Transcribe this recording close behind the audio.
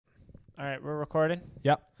All right, we're recording.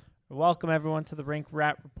 Yep. Welcome, everyone, to the Rink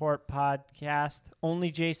Rat Report podcast.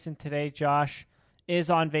 Only Jason today. Josh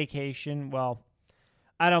is on vacation. Well,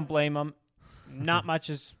 I don't blame him. Not much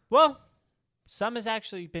is... Well, some has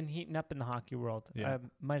actually been heating up in the hockey world. Yeah. I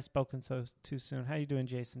might have spoken too soon. How you doing,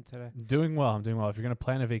 Jason, today? I'm doing well. If you're going to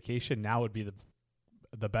plan a vacation, now would be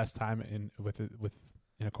the best time in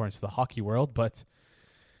accordance to the hockey world. But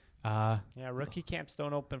rookie camps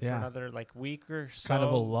don't open for another week or so. Kind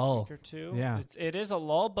of a lull. Week or two. Yeah. It is a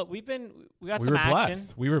lull, but we got we some were action.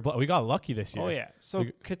 blessed. We got lucky this year. Oh yeah. So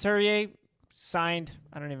Couturier signed,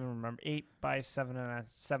 I don't even remember, 8 by 7 and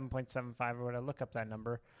 7.75 or whatever. Look up that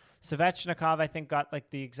number. Svechnikov, I think, got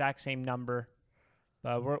the exact same number.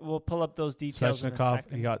 We'll pull up those details in a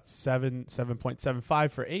second. He got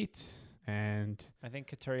 7.75 for 8, and I think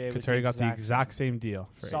Couturier got the exact same deal.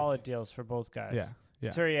 For solid 8. deals for both guys. Yeah.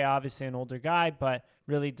 Couturier, obviously an older guy, but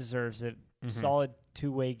really deserves it. Mm-hmm. Solid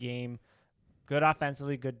two-way game. Good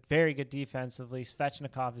offensively, very good defensively.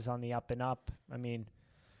 Svechnikov is on the up and up. I mean,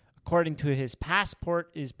 according to his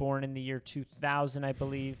passport, is born in the year 2000, I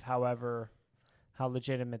believe. However, how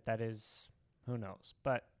legitimate that is, who knows?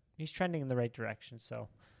 But he's trending in the right direction, so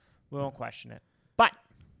we won't question it. But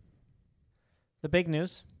the big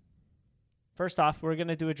news, first off, we're going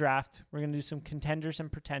to do a draft. We're going to do some contenders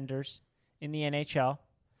and pretenders in the NHL.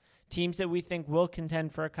 Teams that we think will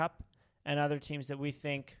contend for a cup, and other teams that we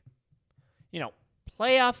think,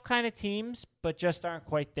 playoff kind of teams, but just aren't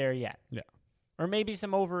quite there yet. Yeah. Or maybe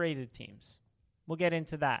some overrated teams. We'll get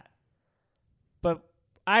into that. But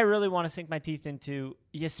I really want to sink my teeth into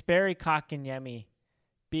Jesperi Kotkaniemi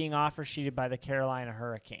being offer sheeted by the Carolina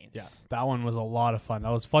Hurricanes. Yeah, that one was a lot of fun.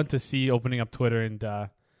 That was fun to see, opening up Twitter and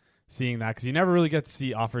seeing that, because you never really get to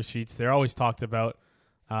see offer sheets. They're always talked about.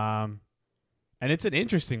 And it's an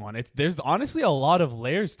interesting one. There's honestly a lot of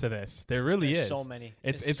layers to this. There really is. So many.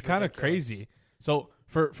 It's kind of crazy. So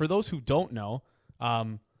for those who don't know,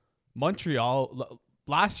 Montreal,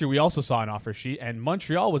 last year we also saw an offer sheet, and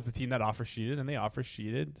Montreal was the team that offer sheeted, and they offer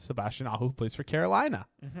sheeted Sebastian Aho, who plays for Carolina.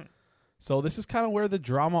 Mm-hmm. So this is kind of where the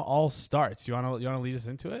drama all starts. You want to lead us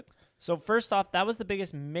into it? So first off, that was the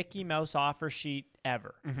biggest Mickey Mouse offer sheet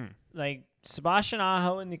ever. Mm-hmm. Sebastian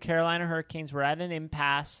Aho and the Carolina Hurricanes were at an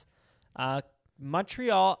impasse.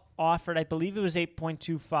 Montreal offered, I believe it was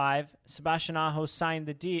 8.25. Sebastian Aho signed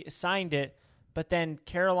it, but then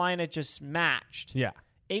Carolina just matched. Yeah.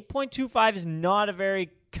 8.25 is not a very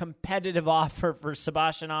competitive offer for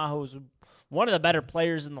Sebastian Aho, who's one of the better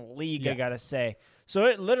players in the league, I got to say. So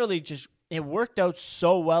it literally it worked out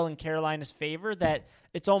so well in Carolina's favor that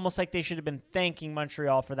it's almost like they should have been thanking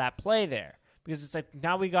Montreal for that play there. Because it's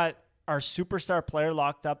now we got our superstar player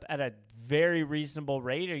locked up at a very reasonable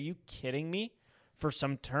rate. Are you kidding me? For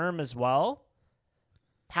some term as well.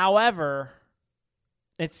 However,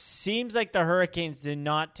 it seems like the Hurricanes did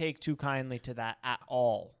not take too kindly to that at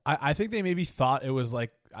all. I think they maybe thought it was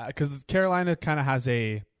because Carolina kind of has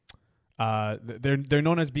a they're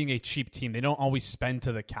known as being a cheap team. They don't always spend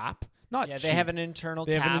to the cap. They have an internal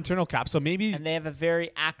cap. They have an internal cap, so maybe, and they have a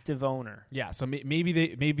very active owner. Yeah, so maybe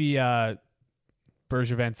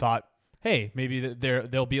Bergevin thought, hey, maybe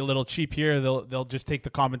they'll be a little cheap here. They'll just take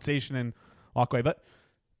the compensation and walk away, but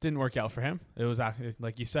didn't work out for him. It was actually,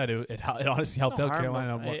 like you said, it honestly helped out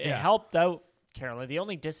Carolina. It helped out Carolina. The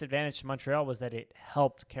only disadvantage to Montreal was that it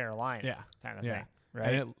helped Carolina. Kind of thing. Right?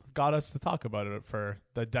 And it got us to talk about it for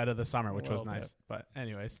the dead of the summer, which was nice. But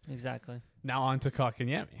anyways, exactly. Now on to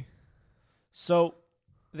Kotkaniemi. So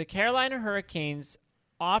the Carolina Hurricanes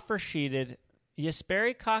offer sheeted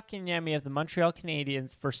Jesperi Kotkaniemi of the Montreal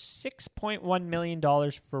Canadiens for $6.1 million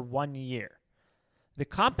for 1 year. The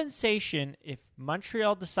compensation, if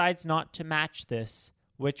Montreal decides not to match this,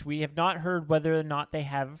 which we have not heard whether or not they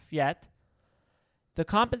have yet, the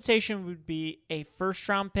compensation would be a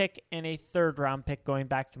first-round pick and a third-round pick going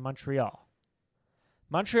back to Montreal.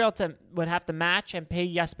 Montreal would have to match and pay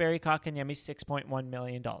Jesperi Kotkaniemi $6.1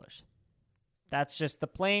 million. That's just the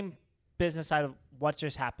plain business side of what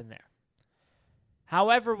just happened there.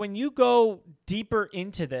 However, when you go deeper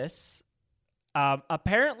into this,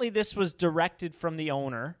 apparently this was directed from the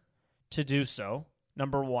owner to do so,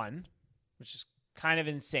 number one, which is kind of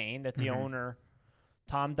insane that the owner,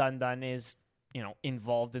 Tom Dundon, is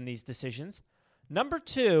involved in these decisions. Number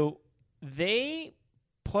two, they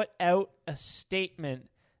put out a statement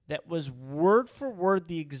that was word for word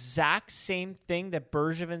the exact same thing that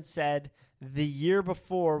Bergevin said the year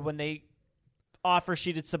before when they offer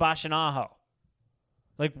sheeted Sebastian Aho.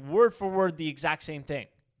 Word for word the exact same thing.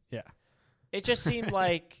 Yeah. It just seemed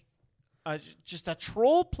like just a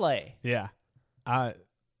troll play. Yeah. I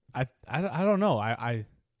don't know.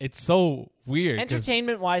 it's so weird.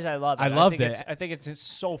 Entertainment-wise, I love it. I loved it. I think it's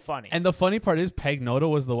so funny. And the funny part is Peg Noto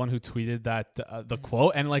was the one who tweeted that the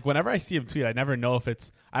quote. And like whenever I see him tweet, I never know if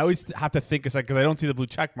it's. I always have to think a second because I don't see the blue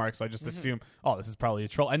check mark, so I just assume, oh, this is probably a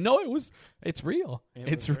troll. And no, it's real.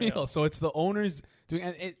 It's real. So it's the owners doing.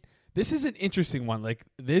 And this is an interesting one. Like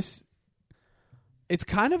this, it's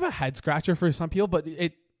kind of a head scratcher for some people, but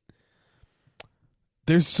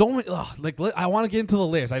there's so many. I want to get into the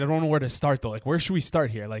list. I don't know where to start though. Like, where should we start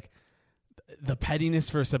here? Like, the pettiness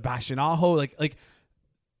for Sebastian Aho. Like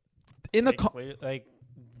in the like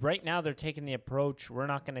right now they're taking the approach. We're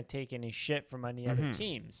not going to take any shit from any other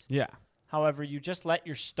teams. Yeah. However, you just let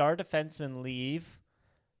your star defenseman leave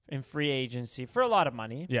in free agency for a lot of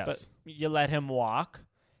money. Yes. But you let him walk,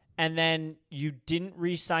 and then you didn't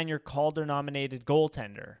re-sign your Calder-nominated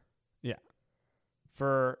goaltender. Yeah.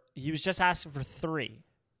 He was just asking for $3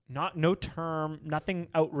 million. No term, nothing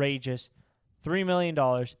outrageous. $3 million,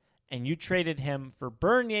 and you traded him for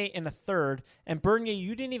Bernier in a third, and Bernier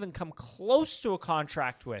you didn't even come close to a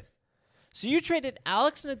contract with. So you traded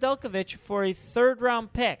Alex Nedeljkovic for a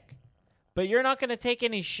third-round pick, but you're not going to take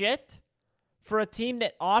any shit for a team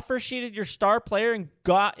that offer sheeted your star player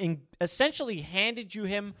and essentially handed you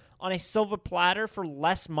him on a silver platter for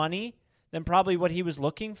less money than probably what he was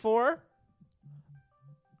looking for?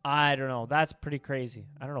 I don't know. That's pretty crazy.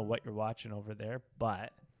 I don't know what you're watching over there,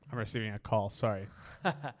 but I'm receiving a call. Sorry.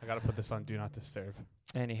 I got to put this on Do Not Disturb.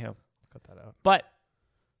 Anywho. Cut that out. But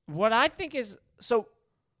what I think is, so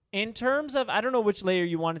in terms of, I don't know which layer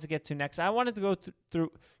you wanted to get to next. I wanted to go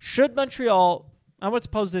through, should Montreal, I want to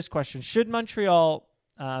pose this question. Should Montreal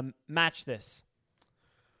match this?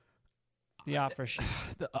 The offer sheet.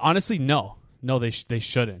 Honestly, no. No, they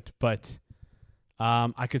shouldn't. But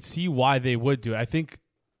I could see why they would do it. I think,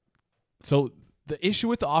 so the issue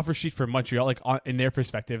with the offer sheet for Montreal, like in their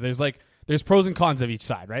perspective, there's pros and cons of each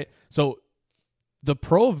side, right? So the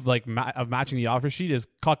pro of of matching the offer sheet is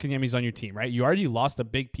Kotkaniemi's on your team, right? You already lost a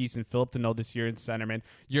big piece in Philip Deneau this year in centerman.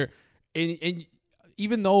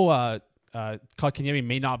 Even though Kotkaniemi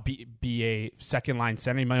may not be a second line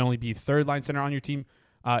center, he might only be third line center on your team,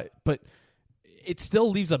 but it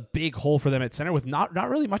still leaves a big hole for them at center with not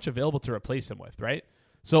really much available to replace him with, right?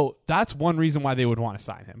 So that's one reason why they would want to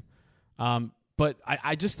sign him. But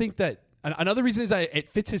I just think that another reason is that it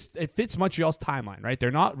fits Montreal's timeline, right?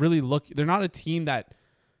 They're not really they're not a team that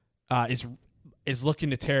is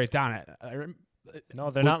looking to tear it down.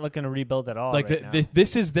 No, they're not looking to rebuild at all.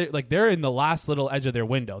 This is they're in the last little edge of their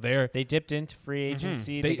window. They dipped into free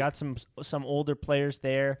agency. They got some older players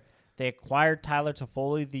there. They acquired Tyler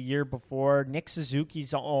Toffoli the year before. Nick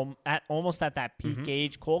Suzuki's almost at that peak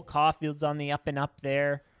age. Cole Caulfield's on the up and up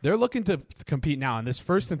there. They're looking to compete now, and this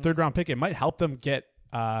first and third round pick, it might help them get.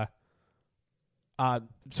 If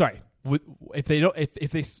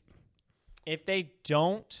they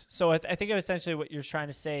don't. So I think essentially what you're trying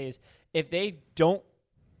to say is if they don't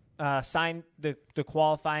sign the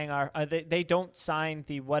qualifying, they don't sign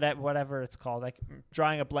the whatever it's called. Like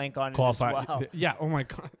drawing a blank on qualifying. It as well. Yeah. Oh my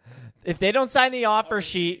God. If they don't sign the offer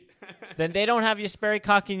sheet, then they don't have Jesperi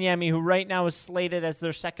Kotkaniemi, who right now is slated as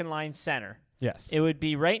their second line center. Yes. It would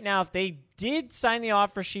be right now, if they did sign the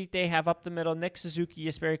offer sheet, they have up the middle Nick Suzuki,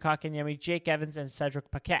 Jesperi Kotkaniemi, Jake Evans, and Cedric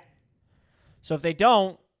Paquette. So if they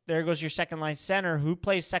don't, there goes your second line center. Who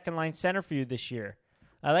plays second line center for you this year?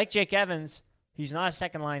 I like Jake Evans. He's not a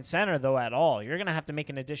second line center, though, at all. You're going to have to make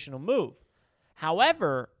an additional move.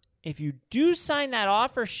 However, if you do sign that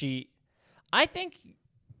offer sheet, I think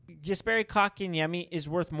Jesperi Kotkaniemi is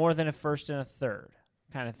worth more than a first and a third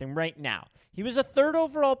kind of thing right now. He was a third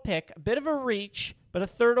overall pick, a bit of a reach, but a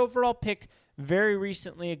third overall pick very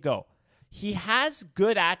recently ago. He has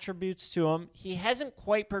good attributes to him. He hasn't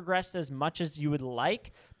quite progressed as much as you would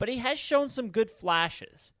like, but he has shown some good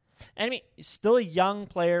flashes. And I mean, he's still a young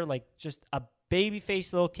player, like just a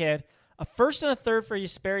baby-faced little kid. A first and a third for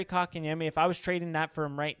Jesperi Kotkaniemi, if I was trading that for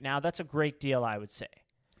him right now, that's a great deal, I would say.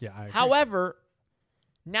 Yeah, I agree. However,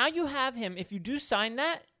 now you have him, if you do sign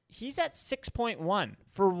that, he's at 6.1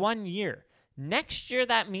 for 1 year. Next year,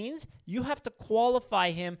 that means you have to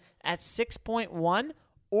qualify him at 6.1,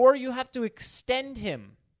 or you have to extend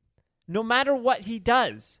him no matter what he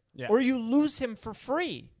does, or you lose him for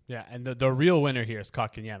free. Yeah, and the real winner here is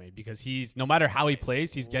Kotkaniemi because he's, no matter how he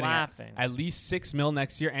plays, he's getting at least $6 million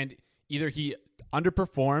next year, and either he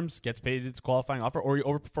underperforms, gets paid his qualifying offer, or he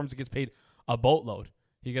overperforms and gets paid a boatload.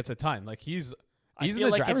 He gets a ton. Like he's I feel in the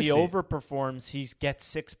like if he seat. overperforms, he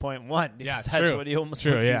gets 6.1. Yeah, that's true. what he almost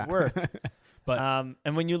would be worth. But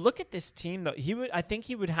and when you look at this team, though, I think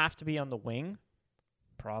he would have to be on the wing,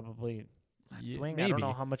 probably wing. Maybe. I don't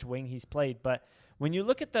know how much wing he's played, but when you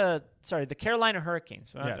look at the Carolina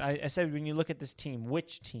Hurricanes, Yes. I said when you look at this team,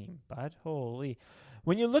 which team, bud? Holy.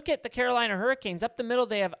 When you look at the Carolina Hurricanes, up the middle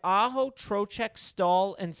they have Aho, Trocheck,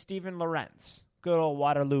 Stahl, and Steven Lorentz. Good old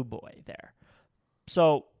Waterloo boy there.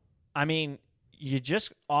 So, I mean, you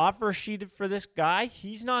just offer sheeted for this guy.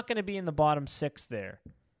 He's not going to be in the bottom 6 there,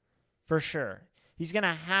 for sure. He's going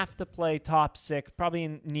to have to play top 6, probably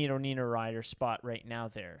in Nino Ryder spot right now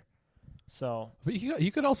there. So, But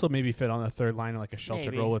you could also maybe fit on the third line like a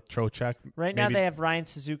sheltered role with Trocheck. Right now they have Ryan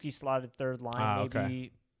Suzuki slotted third line.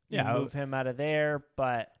 Okay. Maybe move him out of there,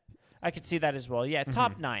 but I could see that as well. Yeah,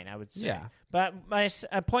 top 9, I would say. Yeah. But my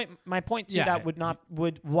point to that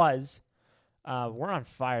was we're on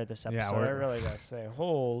fire this episode. Yeah, I really gotta say,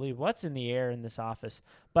 holy, what's in the air in this office?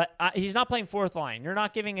 But he's not playing fourth line. You're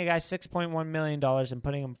not giving a guy $6.1 million and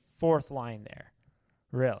putting him fourth line there,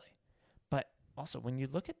 really. But also, when you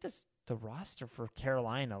look at the roster for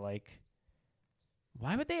Carolina, like,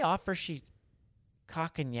 why would they offer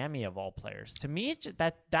Kotkaniemi of all players? To me,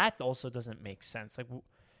 that also doesn't make sense. Like,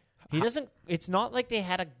 he doesn't. It's not like they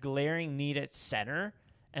had a glaring need at center,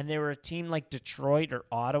 and they were a team like Detroit or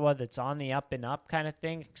Ottawa that's on the up and up kind of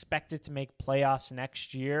thing, expected to make playoffs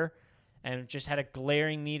next year, and just had a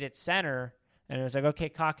glaring need at center. And it was like, okay,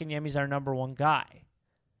 Kotkaniemi's our number 1 guy.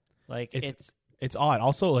 Like, it's odd.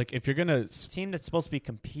 Also, like, if you're gonna it's a team that's supposed to be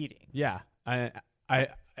competing. Yeah,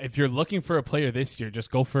 if you're looking for a player this year,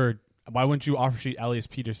 just go for. Why wouldn't you offer sheet Elias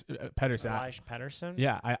Pettersson? Elias Pettersson?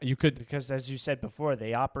 Yeah, you could. Because as you said before,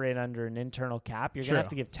 they operate under an internal cap. You're going to have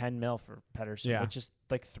to give $10 million for Pettersson, which is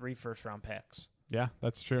like 3 first-round picks. Yeah,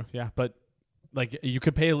 that's true. Yeah, but like you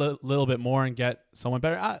could pay a little bit more and get someone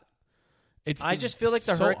better. I just feel like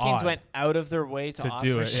the Hurricanes went out of their way to offer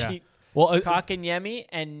do it. sheet Kotkaniemi,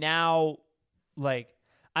 and now, like,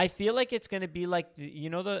 I feel like it's going to be like,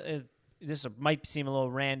 this might seem a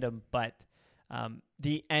little random, but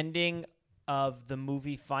the ending of the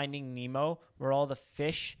movie Finding Nemo, where all the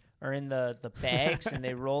fish are in the bags and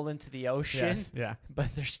they roll into the ocean. Yes, yeah.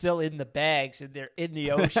 But they're still in the bags and they're in the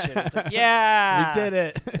ocean. It's like, yeah. We did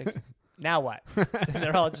it. Like, now what? And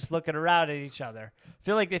they're all just looking around at each other. I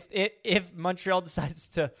feel like if Montreal decides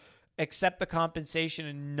to accept the compensation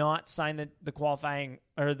and not sign the qualifying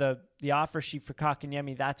or the offer sheet for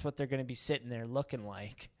Kotkaniemi, that's what they're going to be sitting there looking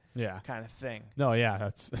like. Yeah, kind of thing. No, yeah,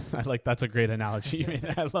 that's a great analogy. You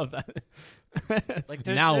made. I love that. Like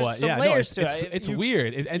there's what? Some layers to it. It's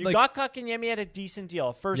weird. You got Kotkaniemi at a decent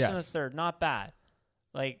deal, first and a third, not bad.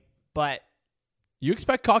 Like, but you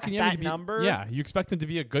expect Kotkaniemi to be number. Yeah, you expect him to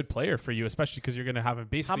be a good player for you, especially because you're going to have him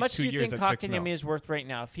basically 2 years. How much do you think Kotkaniemi Kotkaniemi is worth right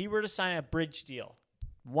now? If he were to sign a bridge deal,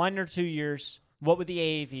 1 or 2 years, what would the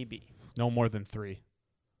AAV be? No more than 3.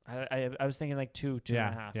 I was thinking like 2 and a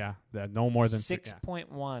half. Yeah, no more than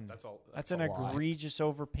 6.1. That's all. That's an egregious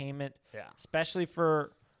overpayment. Yeah, especially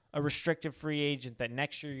for a restricted free agent that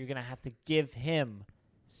next year you're going to have to give him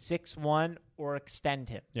 6.1 or extend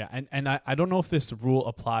him. Yeah, and I don't know if this rule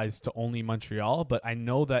applies to only Montreal, but I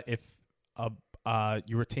know that if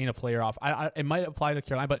you retain a player off, it might apply to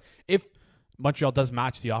Carolina, but if Montreal does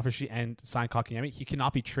match the offer sheet and sign Kotkaniemi, he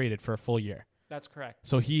cannot be traded for a full year. That's correct.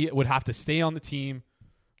 So he would have to stay on the team.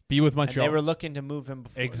 Be with Montreal. And they were looking to move him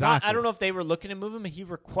before. Exactly. I don't know if they were looking to move him. He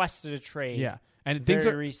requested a trade. Yeah, and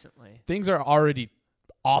recently. Things are already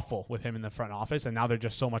awful with him in the front office, and now they're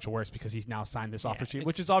just so much worse because he's now signed this offer sheet,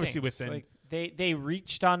 which is obviously within. Like they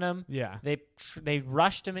reached on him. Yeah, they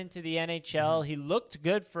rushed him into the NHL. Mm-hmm. He looked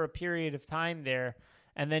good for a period of time there,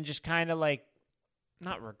 and then just kind of like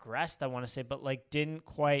not regressed, I want to say, but like didn't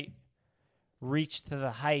quite reach to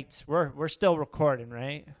the heights. We're still recording,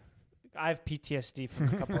 right? I have PTSD from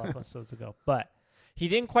a couple episodes ago, but he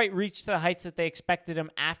didn't quite reach to the heights that they expected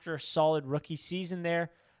him after a solid rookie season there.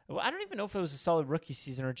 Well, I don't even know if it was a solid rookie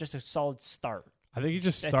season or just a solid start. I think he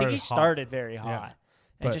just started. I think he started very hot, yeah,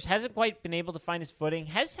 and just hasn't quite been able to find his footing.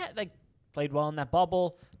 Has had played well in that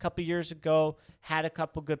bubble a couple years ago. Had a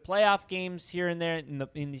couple good playoff games here and there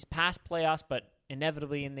in these past playoffs, but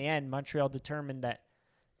inevitably in the end, Montreal determined that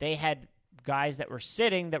they had guys that were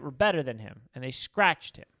sitting that were better than him, and they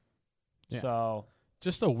scratched him. Yeah. So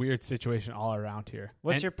just a weird situation all around here.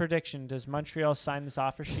 What's your prediction? Does Montreal sign this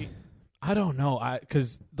offer sheet? I don't know.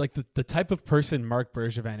 Because like the type of person Marc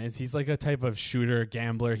Bergevin is, he's like a type of shooter,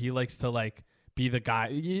 gambler. He likes to like be the guy.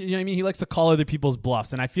 You know what I mean? He likes to call other people's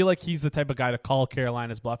bluffs, and I feel like he's the type of guy to call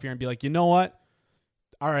Carolina's bluff here and be like, you know what?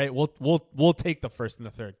 All right, we'll take the first and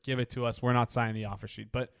the third. Give it to us. We're not signing the offer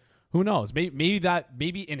sheet, but who knows?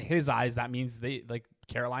 Maybe in his eyes that means they like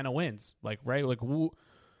Carolina wins. Like right? Like who?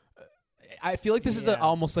 I feel like this is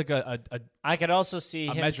almost like a I could also see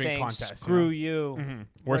him measuring saying, contest, "Screw you,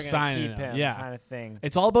 we're gonna signing keep him." him," kind of thing.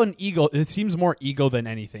 It's all about an ego. It seems more ego than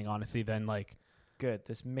anything, honestly, than like. Good.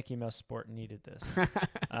 This Mickey Mouse sport needed this.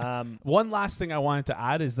 One last thing I wanted to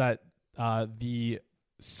add is that the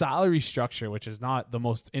salary structure, which is not the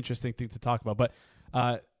most interesting thing to talk about,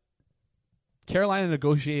 but Carolina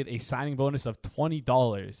negotiated a signing bonus of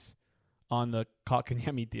 $20 on the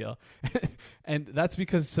Kotkaniemi deal. And that's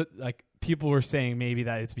because like people were saying maybe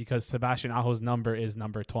that it's because Sebastian Aho's number is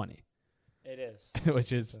number 20. It is.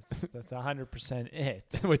 Which is that's 100% it.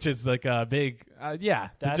 Which is like a big That's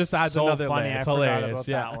it just adds so another funny. layer. It's I hilarious. forgot about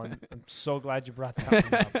Yeah. that one. I'm so glad you brought that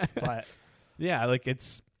one up. But yeah, like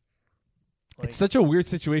it's such a weird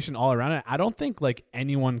situation all around. And I don't think like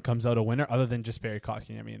anyone comes out a winner other than just Barry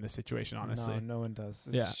Kotkaniemi in this situation, honestly. No one does.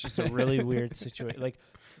 It's just a really weird situation. Like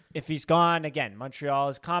if he's gone, again, Montreal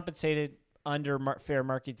is compensated under fair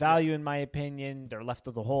market value, in my opinion. They're left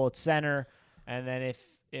with a hole at center. And then if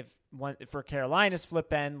for Carolina's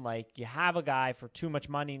flip end, like you have a guy for too much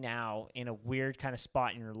money now in a weird kind of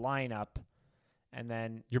spot in your lineup, and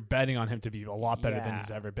then you're betting on him to be a lot better than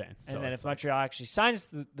he's ever been. So and then if Montreal actually signs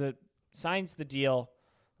the deal,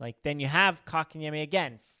 like then you have Kotkaniemi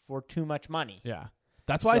again for too much money. Yeah.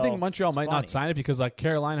 That's why I think Montreal might not sign it, because like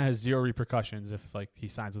Carolina has zero repercussions if like he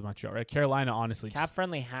signs with Montreal, right? Carolina honestly Cap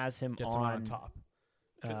Friendly has him gets him on top.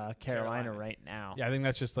 Carolina right now. Yeah, I think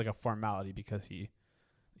that's just like a formality because he's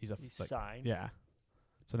signed. Yeah.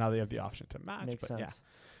 So now they have the option to match. Makes sense. Yeah.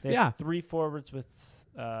 They have 3 forwards with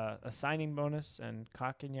a signing bonus, and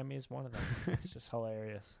Kotkaniemi is one of them. It's just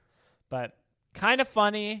hilarious. But kind of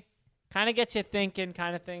funny, kind of gets you thinking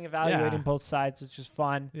kind of thing, evaluating both sides, which is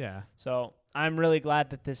fun. Yeah. So I'm really glad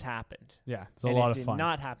that this happened. Yeah, it's a lot of fun. It did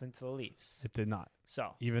not happen to the Leafs. It did not.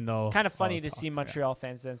 So even though kind of funny to see Montreal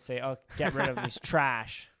fans then say, "Oh, get rid of this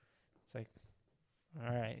trash." It's like,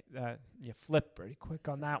 all right, you flip pretty quick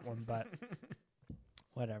on that one, but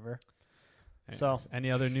whatever. Anyways, so any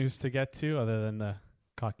other news to get to other than the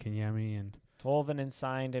Kotkaniemi and Tolvanen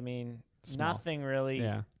signed? I mean, nothing really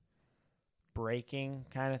breaking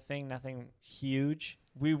kind of thing, nothing huge.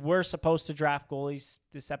 We were supposed to draft goalies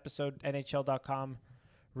this episode. NHL.com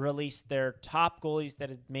released their top goalies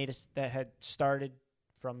that had started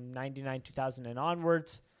from 99, 2000 and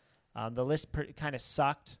onwards. The list kind of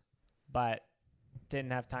sucked, but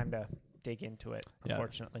didn't have time to dig into it,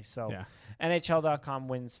 unfortunately. So NHL.com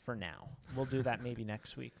wins for now. We'll do that maybe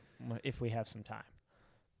next week if we have some time.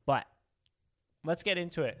 But let's get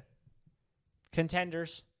into it.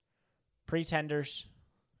 Contenders, pretenders.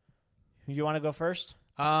 You want to go first?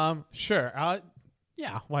 Sure.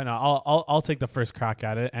 Yeah, why not? I'll take the first crack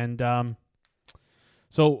at it. And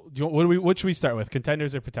so what should we start with?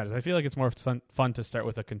 Contenders or pretenders? I feel like it's more fun to start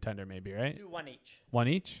with a contender, maybe, right? Do one each. One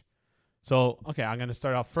each. So okay, I'm gonna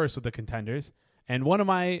start off first with the contenders. And one of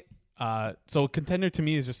my so contender to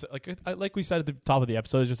me is just like we said at the top of the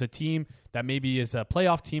episode, is just a team that maybe is a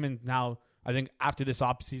playoff team, and now I think after this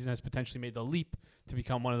offseason has potentially made the leap to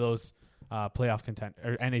become one of those playoff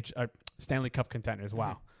contender or Stanley Cup contenders.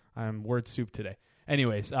 Wow, I'm word soup today.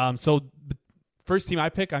 Anyways, so the first team I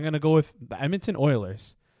pick, I'm gonna go with the Edmonton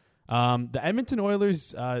Oilers. The Edmonton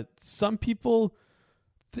Oilers, some people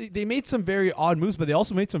they made some very odd moves, but they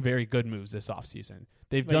also made some very good moves this offseason.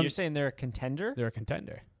 You're saying they're a contender? They're a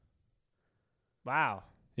contender. Wow.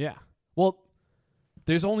 Yeah. Well,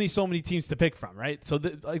 there's only so many teams to pick from, right? So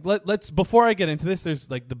let's before I get into this, there's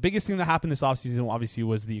like the biggest thing that happened this offseason obviously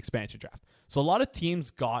was the expansion draft. So a lot of teams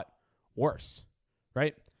got worse,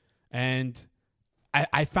 right? And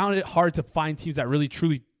I found it hard to find teams that really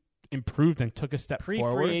truly improved and took a step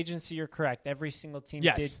forward. Pre-free agency, you're correct. Every single team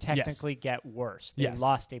did technically get worse. They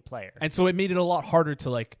lost a player. And so it made it a lot harder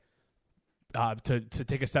to to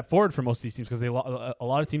take a step forward for most of these teams because a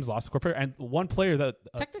lot of teams lost a core player. And one player that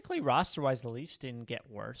technically roster-wise, the Leafs didn't get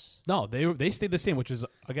worse. No, they stayed the same, which is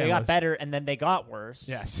again they got better and then they got worse.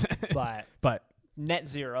 Yes, but net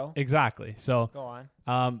zero. Exactly. So go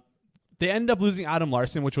on. They ended up losing Adam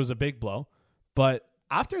Larson, which was a big blow. But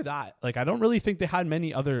after that, I don't really think they had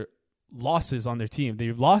many other losses on their team.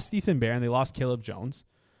 They lost Ethan Bear and they lost Caleb Jones.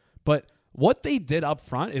 But what they did up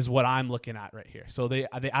front is what I'm looking at right here. So they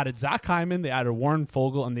added Zach Hyman, they added Warren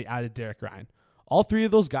Fogle, and they added Derek Ryan. All three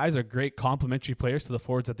of those guys are great complementary players to the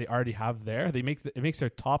forwards that they already have there. It makes their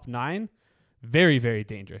top 9 very, very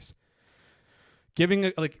dangerous.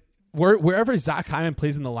 Giving wherever Zach Hyman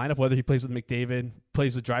plays in the lineup, whether he plays with McDavid,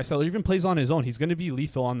 plays with Draisaitl, or even plays on his own, he's going to be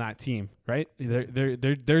lethal on that team, right? They're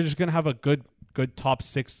just going to have a good top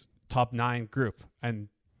 6, top 9 group, and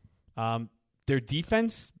their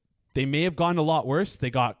defense they may have gone a lot worse. They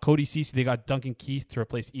got Cody Ceci, they got Duncan Keith to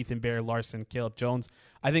replace Ethan Bear, Larson, Caleb Jones.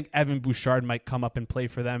 I think Evan Bouchard might come up and play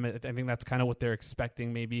for them. I think that's kind of what they're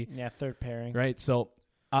expecting, maybe. Yeah, third pairing. Right. So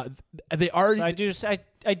they already. So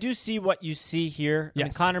I do see what you see here. Yes. I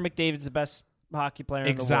mean, Connor McDavid's the best hockey player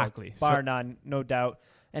in the world, bar none, no doubt.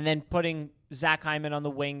 And then putting Zach Hyman on the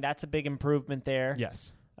wing, that's a big improvement there.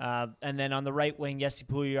 Yes. And then on the right wing, Jesse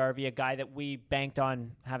Puljujarvi, a guy that we banked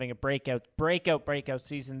on having a breakout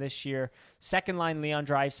season this year. Second line, Leon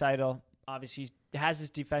Draisaitl, obviously has his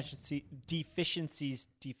deficiencies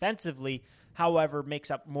defensively, however, makes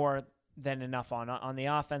up more than enough on the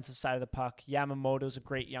offensive side of the puck. Yamamoto's a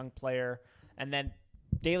great young player. And then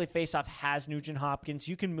Daily Faceoff has Nugent Hopkins.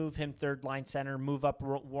 You can move him third line center, move up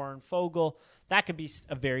Warren Fogle. That could be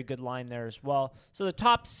a very good line there as well. So the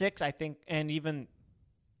top six, I think, and even...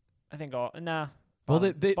 Well,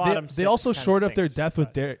 they also shored up their depth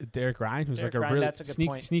with Derek Ryan, who's like a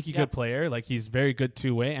really sneaky good player. Like he's very good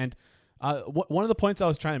two-way. And one of the points I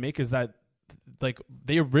was trying to make is that like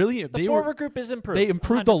the forward group is improved. They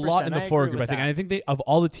improved a lot in the forward group, I think. And I think they of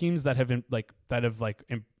all the teams that have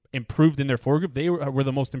improved in their forward group, they were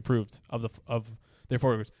the most improved of their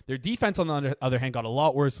forward groups. Their defense, on the other hand, got a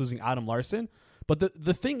lot worse, losing Adam Larson. But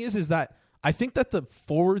the thing is that I think that the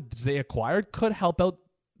forwards they acquired could help out.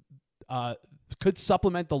 Could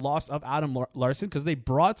supplement the loss of Adam Larson because they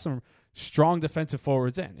brought some strong defensive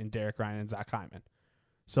forwards in Derek Ryan and Zach Hyman.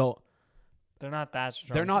 So they're not that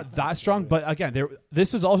strong. They're not that strong, but again,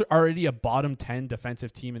 this is already a bottom 10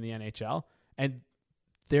 defensive team in the NHL, and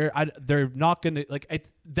they're not going to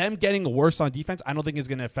them getting worse on defense. I don't think is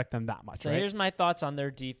going to affect them that much. So right? Here's my thoughts on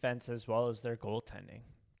their defense as well as their goaltending.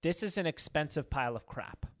 This is an expensive pile of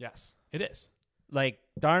crap. Yes, it is. Like,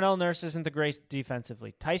 Darnell Nurse isn't the great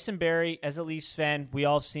defensively. Tyson Barrie, as a Leafs fan,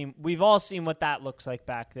 we've all seen what that looks like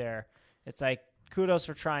back there. It's like, kudos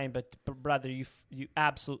for trying, but brother, you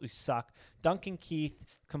absolutely suck. Duncan Keith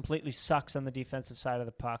completely sucks on the defensive side of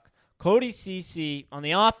the puck. Cody Ceci on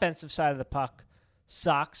the offensive side of the puck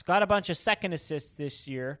sucks. Got a bunch of second assists this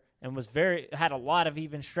year and had a lot of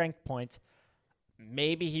even strength points.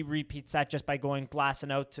 Maybe he repeats that just by going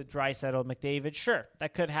blasting out to Draisaitl, McDavid. Sure,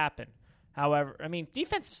 that could happen. However, I mean,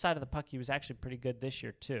 defensive side of the puck, he was actually pretty good this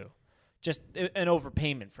year, too. Just an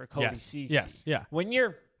overpayment for Cody Ceci. Yes, yeah. When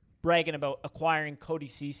you're bragging about acquiring Cody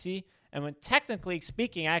Ceci, and when technically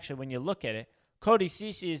speaking, actually, when you look at it, Cody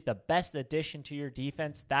Ceci is the best addition to your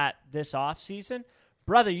defense this offseason,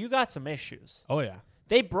 brother, you got some issues. Oh, yeah.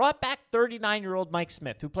 They brought back 39-year-old Mike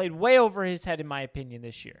Smith, who played way over his head, in my opinion,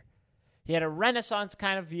 this year. He had a renaissance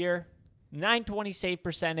kind of year, .920 save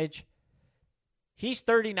percentage. He's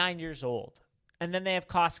 39 years old. And then they have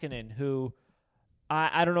Koskinen, who,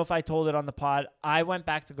 I don't know if I told it on the pod. I went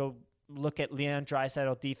back to go look at Leon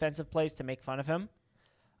Draisaitl defensive plays to make fun of him.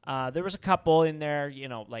 There was a couple in there,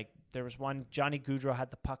 there was one, Johnny Gaudreau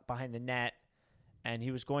had the puck behind the net, and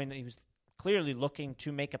he was clearly looking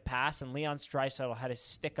to make a pass, and Leon Draisaitl had his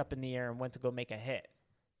stick up in the air and went to go make a hit.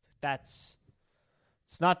 It's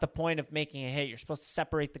not the point of making a hit. You're supposed to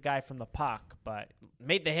separate the guy from the puck, but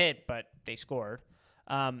made the hit, but they scored.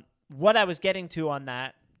 What I was getting to on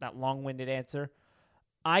that long-winded answer,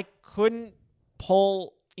 I couldn't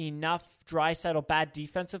pull enough Draisaitl bad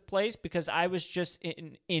defensive plays because I was just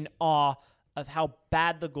in awe of how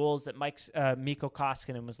bad the goals that Mikko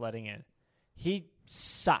Koskinen was letting in. He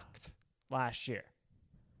sucked last year.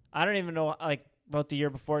 I don't even know about the year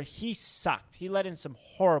before. He sucked. He let in some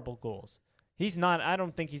horrible goals. I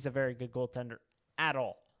don't think he's a very good goaltender at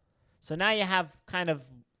all. So now you have kind of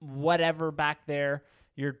whatever back there.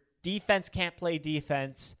 Your defense can't play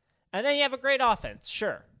defense. And then you have a great offense,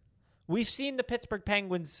 sure. We've seen the Pittsburgh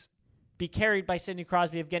Penguins be carried by Sidney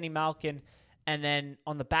Crosby, Evgeny Malkin, and then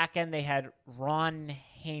on the back end they had Ron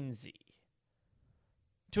Hainsey.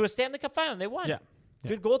 To a Stanley Cup final, they won. Yeah.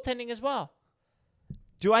 Good goaltending as well.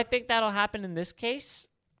 Do I think that'll happen in this case?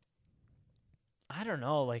 I don't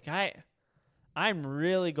know. I'm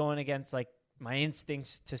really going against my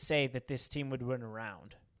instincts to say that this team would win a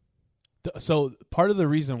round. So part of the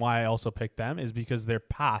reason why I also picked them is because their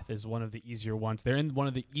path is one of the easier ones. They're in one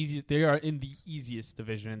of the easiest. They are in the easiest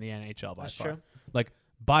division in the NHL by far. True.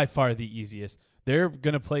 By far the easiest. They're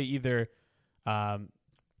gonna play either. But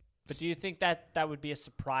do you think that would be a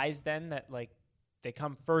surprise then? That they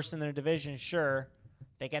come first in their division, sure,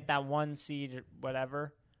 they get that 1 seed or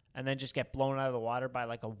whatever, and then just get blown out of the water by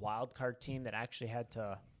a wild card team that actually had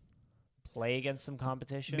to play against some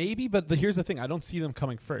competition? Maybe, but here's the thing. I don't see them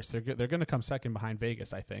coming first. They're going to come second behind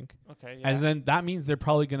Vegas, I think. Okay, yeah. And then that means they're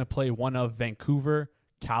probably going to play one of Vancouver,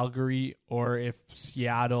 Calgary, or if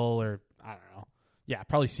Seattle or, I don't know. Yeah,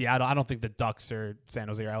 probably Seattle. I don't think the Ducks or San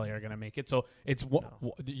Jose or LA are going to make it. So it's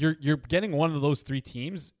you're getting one of those 3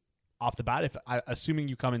 teams off the bat, assuming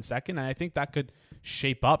you come in second, and I think that could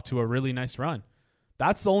shape up to a really nice run.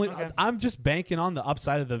 That's the only. Okay. I'm just banking on the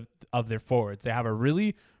upside of their forwards. They have a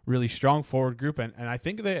really, really strong forward group, and I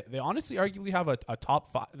think they honestly arguably have a top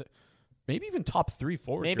 5, maybe even top 3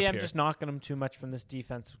 forward. Maybe I'm here. just knocking them too much from this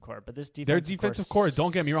defensive core, but their defensive core.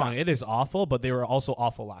 Don't get me wrong, it is awful, but they were also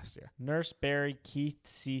awful last year. Nurse, Barry, Keith,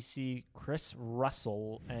 Cece, Chris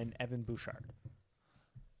Russell, and Evan Bouchard.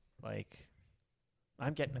 Like,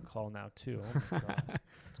 I'm getting a call now too. Oh my God.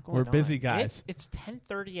 What's going We're on? busy guys. It's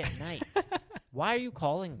 10:30 at night. Why are you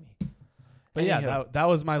calling me? But yeah, that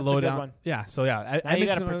was my lowdown. Yeah, so yeah, now you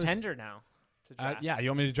got a pretender now. Yeah, you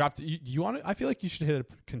want me to drop? You want? I feel like you should hit a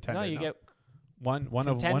contender. No, you get one of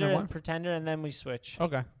contender and and pretender, and then we switch.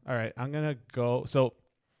 Okay, all right. I'm gonna go. So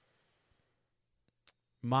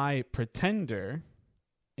my pretender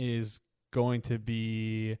is going to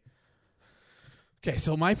be okay.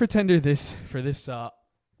 So my pretender this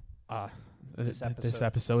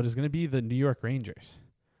episode is going to be the New York Rangers.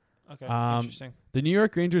 Okay, interesting. The New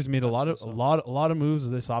York Rangers made a lot of moves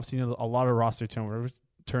this offseason, a lot of roster turnover.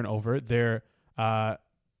 Their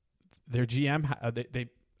GM they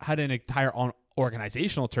had an entire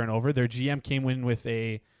organizational turnover. Their GM came in with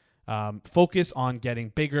a focus on getting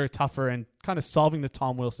bigger, tougher, and kind of solving the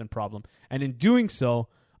Tom Wilson problem. And in doing so,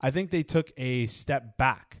 I think they took a step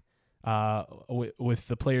back with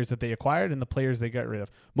the players that they acquired and the players they got rid of.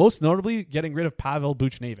 Most notably, getting rid of Pavel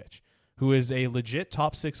Buchnevich, who is a legit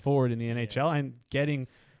top 6 forward in the NHL, and getting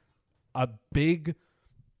a big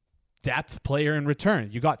depth player in return.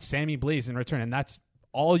 You got Sammy Blais in return, and that's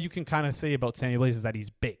all you can kind of say about Sammy Blais is that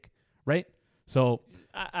he's big, right? So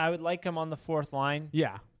I would like him on the 4th line.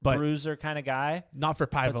 Yeah, but bruiser kind of guy. Not for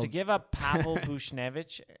Pavel. But to give up Pavel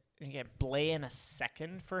Buchnevich and get Blais in a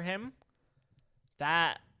second for him,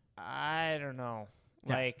 that I don't know.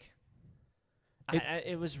 Yeah. Like.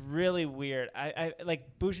 It was really weird. I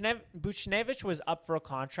like Buchnevich was up for a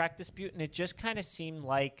contract dispute, and it just kind of seemed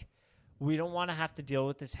like we don't want to have to deal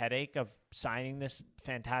with this headache of signing this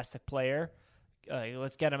fantastic player.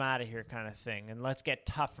 Let's get him out of here, kind of thing, and let's get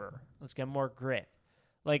tougher. Let's get more grit.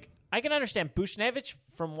 Like, I can understand Buchnevich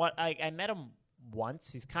from what I met him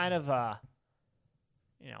once. He's kind of a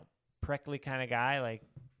prickly kind of guy, like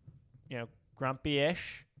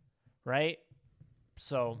grumpy-ish, right?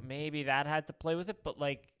 So maybe that had to play with it, but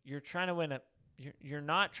like you're trying to win you're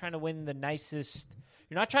not trying to win the nicest.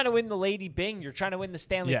 You're not trying to win the Lady Byng. You're trying to win the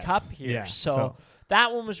Stanley Cup here. Yeah, so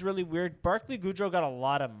that one was really weird. Barclay Goodrow got a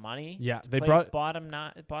lot of money. Yeah, they brought bottom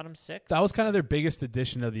 6. That was kind of their biggest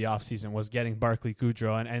addition of the offseason was getting Barclay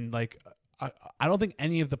Goodrow, and like I don't think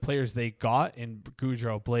any of the players they got in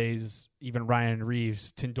Goodrow, Blais, even Ryan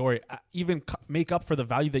Reeves, Tindori, even make up for the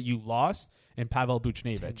value that you lost in Pavel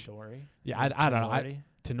Buchnevich. Tindori? Yeah, I don't know.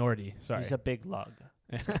 Tenorti, sorry. He's a big lug,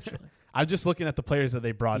 essentially. I'm just looking at the players that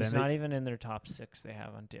they brought in. He's not even in their top 6 they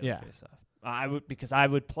have on daily faceoff. I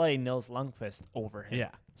would play Nils Lundqvist over him. Yeah,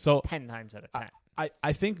 so 10 times out of 10.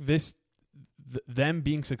 I think them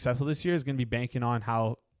being successful this year is going to be banking on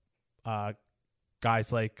how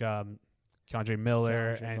guys like Keandre Miller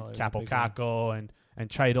and Capo Caco and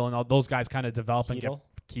Cheidel and all those guys kind of develop and get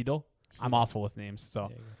Keedle. I'm awful with names,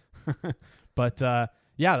 so. But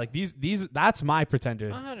yeah, like these that's my pretender.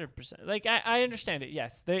 100%. Like I understand it.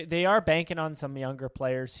 Yes, they are banking on some younger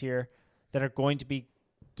players here that are going to be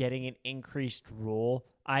getting an increased role.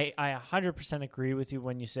 I 100% agree with you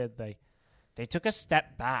when you said they took a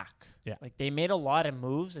step back. Yeah, like they made a lot of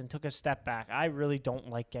moves and took a step back. I really don't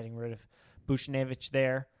like getting rid of Buchnevich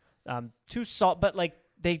there. But like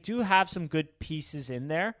they do have some good pieces in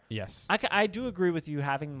there. Yes, I do agree with you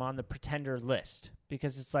having them on the pretender list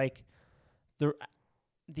because it's like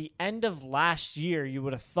the end of last year, you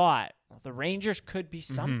would have thought the Rangers could be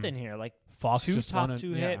something here, like Fox 2 just top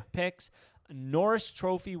 2 hit picks, a Norris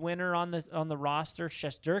Trophy winner on the roster.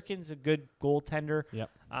 Shesterkin's a good goaltender.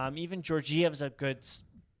 Yep. Even Georgiev's a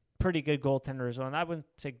pretty good goaltender as well. And I would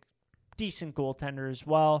say decent goaltender as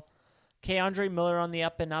well. Keandre Miller on the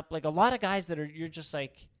up and up. Like a lot of guys that you're just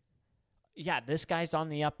like, yeah, this guy's on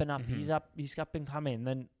the up and up. Mm-hmm. He's up and coming. And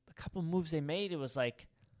then a couple moves they made, it was like.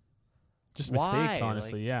 Just mistakes,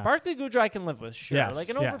 honestly, yeah. Barclay Goodrow I can live with, sure. Yes, like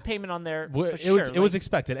an overpayment on there, it was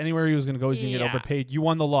expected. Anywhere he was going to go, he's going to get overpaid. You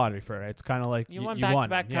won the lottery for it. It's kind of like you won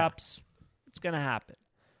back-to-back cups. It's going to happen.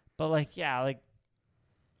 But like, yeah, like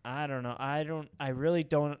I don't know. I really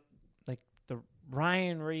don't like the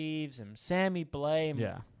Ryan Reeves and Sammy Blais.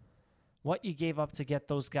 Yeah. What you gave up to get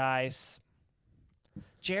those guys.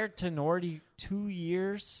 Jared Tenorti, 2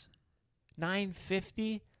 years,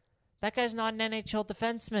 $950. That guy's not an NHL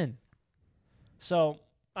defenseman. So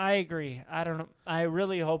I agree. I don't know. I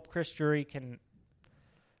really hope Chris Drury can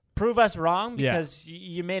prove us wrong because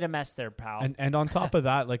you made a mess there, pal. And on top of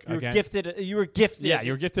that, like you were gifted. Yeah,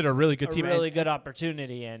 you were gifted a really good team, really good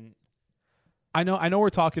opportunity. And I know we're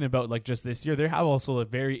talking about like just this year. They have also a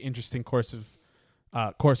very interesting course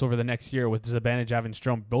over the next year with Zibanejad and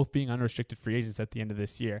Strome both being unrestricted free agents at the end of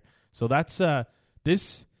this year. So that's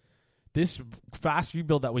this fast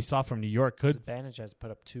rebuild that we saw from New York could. Zibanejad's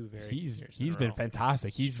put up 2 very. He's been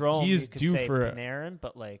fantastic. Strome, he is due for Panarin,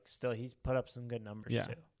 but like still he's put up some good numbers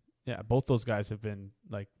too. Yeah, both those guys have been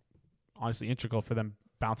like honestly integral for them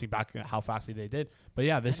bouncing back how fastly they did. But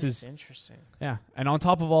yeah, this is interesting. Yeah, and on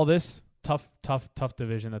top of all this, tough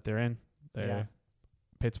division that they're in.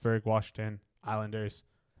 Pittsburgh, Washington, Islanders,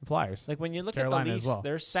 and Flyers. Like when you look Carolina at the Leafs, as well.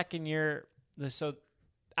 Their second year, so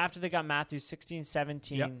after they got Matthews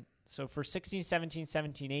 16-17, so for 16-17,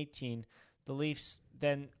 17-18, the Leafs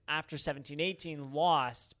then after 17-18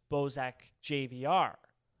 lost Bozak JVR.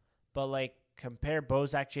 But like compare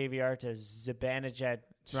Bozak JVR to Zibanejad,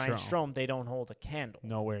 Ryan Strome, they don't hold a candle.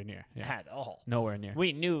 Nowhere near. At all. Nowhere near.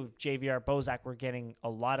 We knew JVR, Bozak were getting a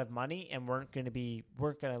lot of money and weren't going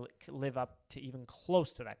to live up to even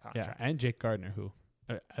close to that contract. Yeah, and Jake Gardner, who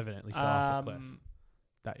evidently fell off a cliff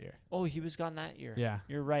that year. Oh, he was gone that year. Yeah.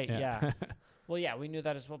 You're right, yeah. Well, yeah, we knew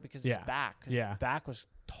that as well because his back. His back was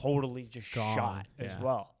totally just gone. Shot as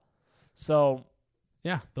well. So,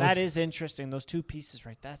 yeah, that is interesting. Those 2 pieces,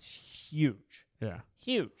 right? That's huge. Yeah.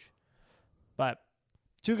 Huge. But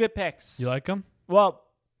 2 good picks. You like them? Well,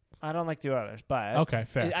 I don't like the others, but okay,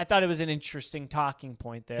 fair. I thought it was an interesting talking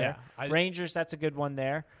point there. Yeah, Rangers, that's a good one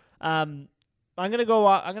there. I'm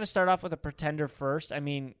gonna start off with a pretender first. I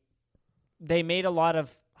mean, they made a lot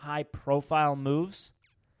of high-profile moves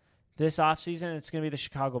this offseason. It's going to be the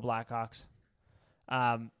Chicago Blackhawks.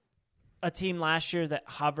 A team last year that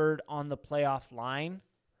hovered on the playoff line.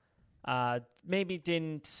 Maybe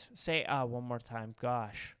didn't say, one more time.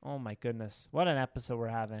 Gosh. Oh, my goodness. What an episode we're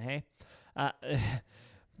having, hey?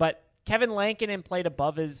 But Kevin Lankinen played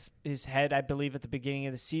above his head, I believe, at the beginning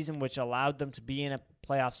of the season, which allowed them to be in a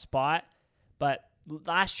playoff spot. But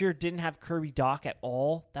last year didn't have Kirby Dach at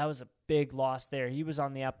all. That was a big loss there. He was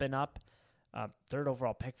on the up and up. 3rd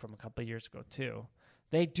overall pick from a couple of years ago, too.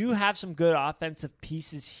 They do have some good offensive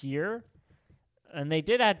pieces here. And they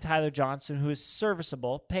did add Tyler Johnson, who is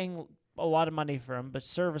serviceable, paying a lot of money for him, but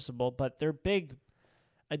serviceable. But their big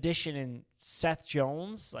addition in Seth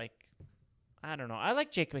Jones, like, I don't know. I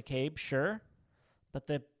like Jake McCabe, sure. But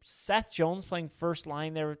the Seth Jones playing first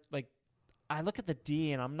line there, like, I look at the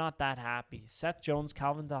D and I'm not that happy. Seth Jones,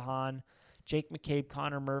 Calvin DeHaan, Jake McCabe,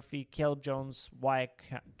 Connor Murphy, Caleb Jones, Wyatt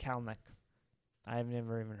Kalnick. I've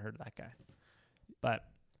never even heard of that guy. But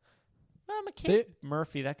McCabe,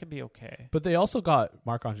 Murphy, that could be okay. But they also got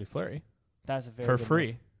Marc-Andre Fleury. That's a very for good free.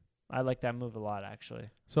 Move. I like that move a lot, actually.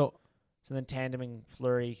 So then tandeming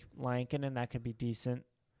Fleury, Lankinen, that could be decent.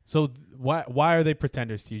 So why are they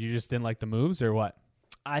pretenders to you? You just didn't like the moves or what?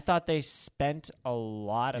 I thought they spent a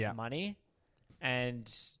lot of money,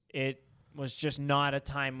 and it was just not a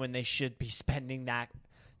time when they should be spending that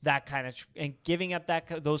kind of and giving up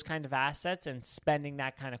those kind of assets and spending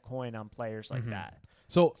that kind of coin on players like that.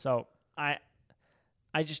 So I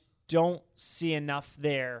just don't see enough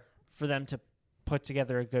there for them to put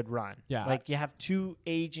together a good run. Yeah, like you have 2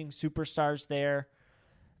 aging superstars there.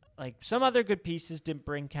 Like some other good pieces didn't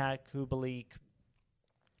bring Kat Kubalik,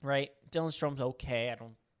 right? Dylan Strome's okay. I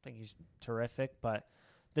don't think he's terrific, but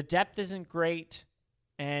the depth isn't great,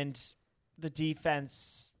 and the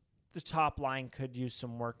defense, the top line could use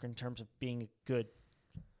some work in terms of being a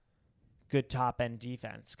good top-end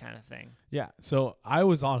defense kind of thing. Yeah, so I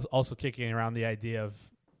was also kicking around the idea of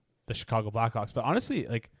the Chicago Blackhawks, but honestly,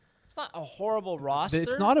 like, it's not a horrible roster.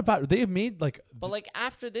 It's not about, they have made like, but like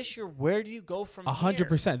after this year, where do you go from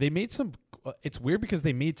 100%. They made some, it's weird because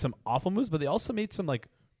they made some awful moves, but they also made some like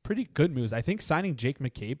pretty good moves. I think signing Jake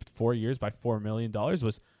McCabe 4 years by $4 million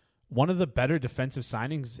was one of the better defensive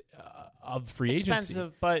signings of free agency.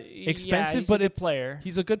 Expensive, but he's a good player.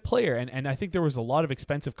 He's a good player, and I think there was a lot of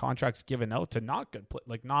expensive contracts given out to not good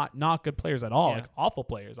not good players at all, like awful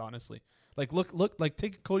players, honestly. Like look, like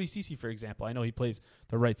take Cody Ceci for example. I know he plays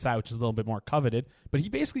the right side, which is a little bit more coveted, but he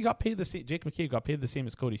basically got paid the same. Jake McCabe got paid the same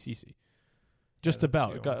as Cody Ceci, just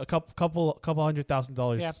about got a couple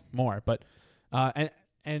 $100,000 more. But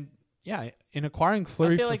and in acquiring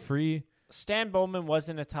Fleury for free, Stan Bowman was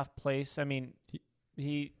in a tough place. I mean,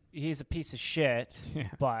 he's a piece of shit,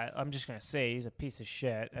 but I'm just gonna say he's a piece of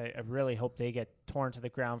shit. I really hope they get torn to the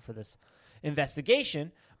ground for this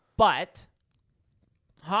investigation, but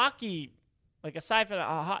hockey like aside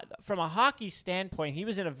from a hockey standpoint, he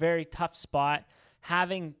was in a very tough spot,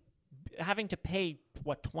 having to pay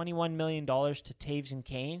 $21 million to Taves and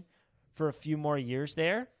Kane for a few more years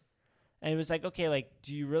there. And it was like, okay, like,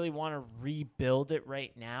 do you really want to rebuild it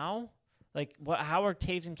right now? Like, how are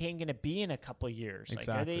Taves and Kane going to be in a couple of years?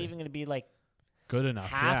 Exactly. Like, are they even going to be like good enough,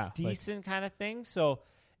 half decent kind of thing? So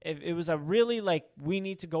it was a really like, we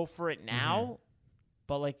need to go for it now. Mm-hmm.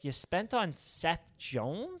 But like, you spent on Seth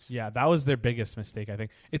Jones? Yeah, that was their biggest mistake, I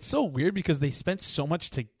think. It's so weird because they spent so much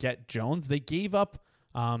to get Jones. They gave up.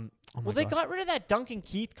 They got rid of that Duncan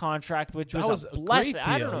Keith contract, which was a blessing.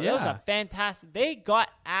 I don't know. Yeah. That was a fantastic. They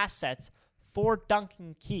got assets for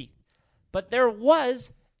Duncan Keith, but there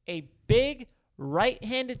was a big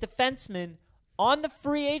right-handed defenseman on the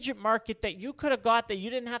free agent market that you could have got that you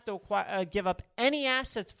didn't have to give up any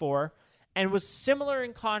assets for, and was similar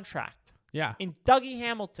in contract. Yeah, in Dougie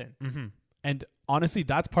Hamilton. Mm-hmm. And honestly,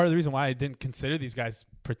 that's part of the reason why I didn't consider these guys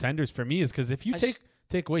pretenders for me is because if you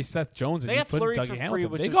take away Seth Jones and you put in Dougie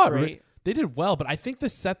Hamilton, they did well. But I think the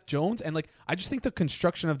Seth Jones and I just think the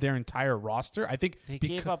construction of their entire roster, I think they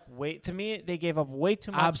gave up way too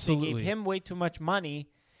much. Absolutely. They gave him way too much money,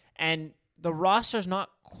 and the roster's not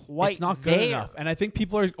quite. It's not good enough. And I think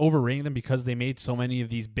people are overrating them because they made so many of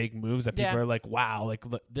these big moves that people are like, wow, like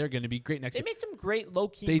look, they're going to be great next year. They made some great low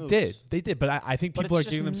key. They did. But I think people are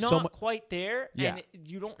giving them so much. Not quite there, and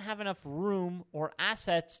you don't have enough room or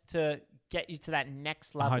assets to get you to that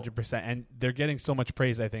next level. 100%, and they're getting so much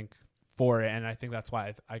praise, I think, for it, and I think that's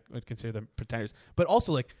why I would consider them pretenders. But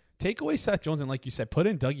also, like, take away Seth Jones and, like you said, put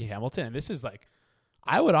in Dougie Hamilton, and this is like,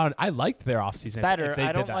 I liked their offseason. Better. If they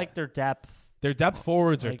I don't did that. like their depth. Their depth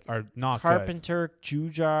forwards are not Carpenter,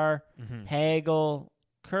 good. Jujar, Hagel,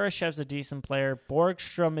 Kurashev's a decent player.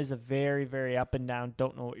 Borgstrom is a very, very up and down.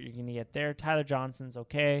 Don't know what you're going to get there. Tyler Johnson's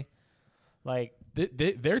okay. Like,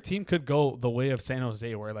 their team could go the way of San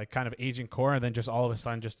Jose, where like kind of aging core, and then just all of a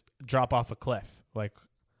sudden just drop off a cliff, like,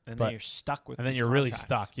 and then you're stuck with. And then you're really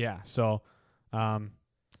stuck, yeah. So, they're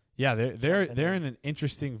in an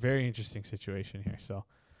interesting, very interesting situation here. So,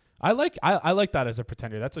 I like that as a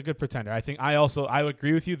pretender. That's a good pretender. I think I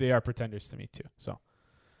agree with you. They are pretenders to me too. So,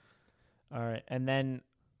 all right, and then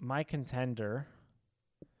my contender.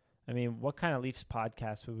 I mean, what kind of Leafs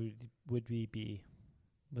podcast would we be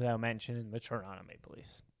without mentioning the Toronto Maple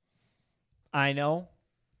Leafs? I know.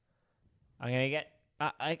 I'm gonna get.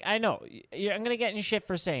 I know. I'm gonna get in shit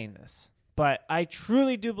for saying this, but I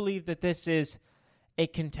truly do believe that this is a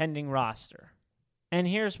contending roster, and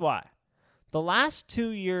here's why: the last 2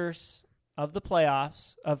 years of the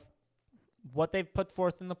playoffs, of what they've put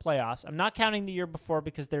forth in the playoffs. I'm not counting the year before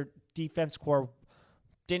because their defense core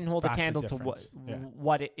didn't hold a candle to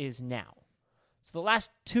what it is now. So the last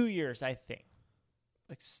 2 years, I think.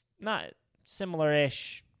 Like, not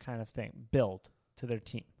similar-ish kind of thing, build to their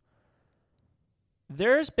team.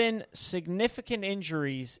 There's been significant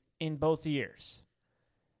injuries in both years.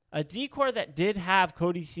 A D-core that did have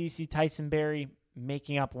Cody Ceci, Tyson Barrie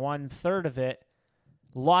making up 1/3 of it,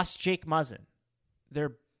 lost Jake Muzzin,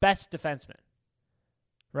 their best defenseman,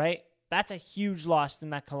 right? That's a huge loss in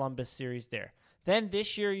that Columbus series there. Then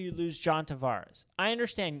this year you lose John Tavares. I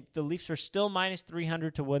understand the Leafs were still minus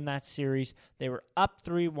 300 to win that series. They were up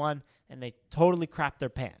 3-1, and they totally crapped their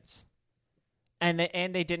pants. And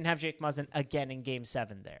they didn't have Jake Muzzin again in Game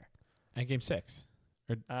 7 there. And Game 6?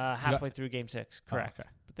 Halfway through Game 6, correct. Oh, okay.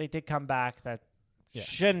 But they did come back. That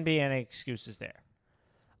shouldn't be any excuses there.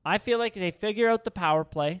 I feel like they figure out the power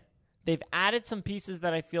play. They've added some pieces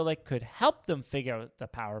that I feel like could help them figure out the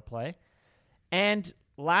power play. And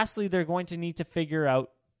lastly, they're going to need to figure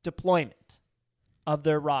out deployment of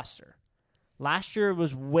their roster. Last year, it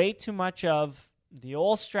was way too much of the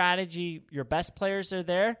old strategy. Your best players are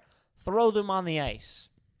there. Throw them on the ice.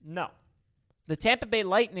 No. The Tampa Bay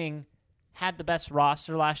Lightning had the best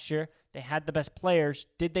roster last year. They had the best players.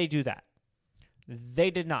 Did they do that? They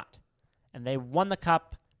did not. And they won the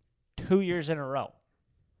Cup 2 years in a row.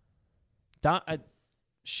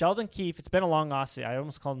 Sheldon Keefe, it's been a long Aussie. I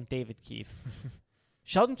almost called him David Keefe.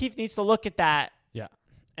 Sheldon Keefe needs to look at that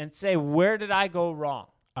and say, where did I go wrong?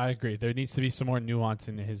 I agree. There needs to be some more nuance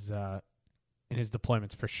in his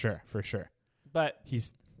deployments for sure. But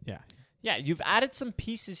yeah, you've added some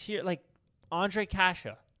pieces here, like Andre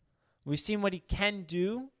Kasha. We've seen what he can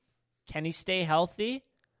do. Can he stay healthy?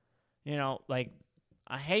 You know, like,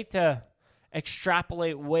 I hate to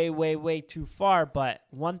extrapolate way too far, but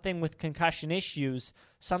one thing with concussion issues,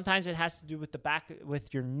 sometimes it has to do with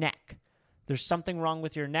with your neck. There's something wrong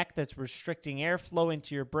with your neck that's restricting airflow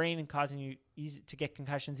into your brain and causing you to get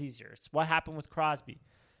concussions easier. It's what happened with Crosby.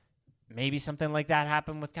 Maybe something like that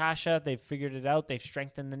happened with Kasha. They've figured it out. They've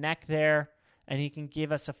strengthened the neck there. and he can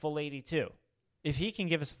give us a full 82. If he can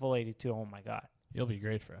give us a full 82, oh my God. He'll be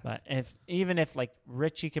great for us. But even if like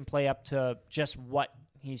Richie can play up to just what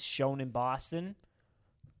he's shown in Boston,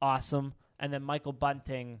 awesome. And then Michael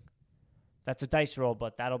Bunting, that's a dice roll,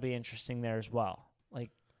 but that'll be interesting there as well. Like,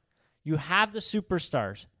 you have the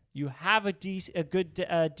superstars. You have a good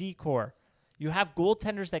D-core. You have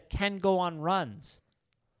goaltenders that can go on runs.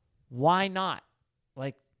 Why not?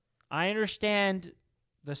 Like, I understand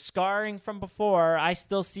the scarring from before. I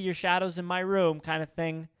still see your shadows in my room kind of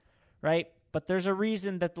thing, right? But there's a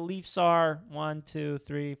reason that the Leafs are 1, 2,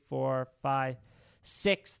 3, 4, 5,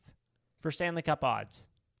 6th for Stanley Cup odds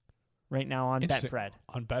right now on Betfred.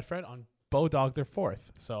 On Betfred? On Bodog, they're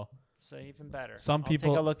 4th. So even better. Some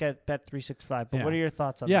people take a look at Bet365. But what are your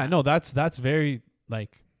thoughts on that? Yeah, no, that's very,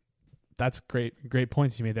 like, that's great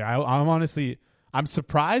points you made there. I'm honestly, I'm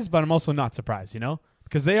surprised, but I'm also not surprised,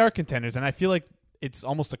 because they are contenders, and I feel like it's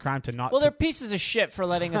almost a crime to not. Well, they're pieces of shit for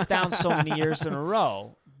letting us down so many years in a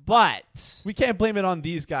row. But we can't blame it on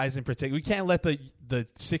these guys in particular. We can't let the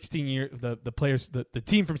 16-year the players the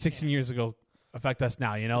team from 16 years ago affect us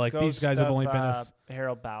now. Like these guys have only been us.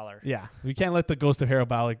 Harold Ballard. Yeah, we can't let the ghost of Harold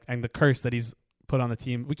Ballard and the curse that he's put on the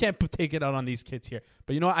team. We can't take it out on these kids here.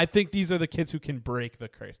 But what? I think these are the kids who can break the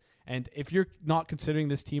curse. And if you're not considering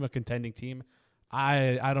this team a contending team,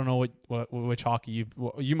 I don't know which hockey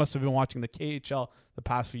you must have been watching the KHL the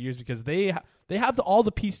past few years, because they have all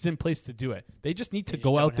the pieces in place to do it. They just need to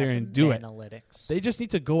go out there and do it. They just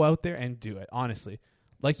need to go out there and do it. Honestly,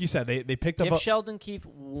 like you said, they picked up. Give Sheldon Keefe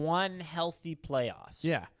one healthy playoffs.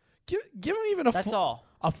 Yeah, give him even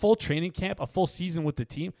a full training camp, a full season with the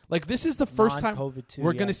team. Like, this is the first time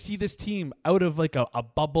we're going to see this team out of like a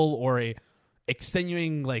bubble or a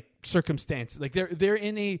extenuating like circumstance. Like they're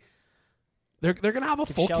in a. They're going to have a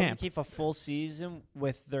full camp. Keep a full season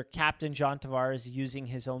with their captain, John Tavares, using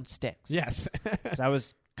his own sticks. Yes. I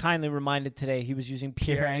was kindly reminded today he was using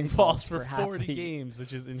Pierre Engvall's for 40 games,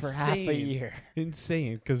 which is insane. For half a year.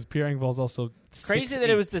 Insane, because Pierre Engvall's also crazy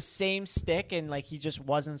that it was the same stick and like he just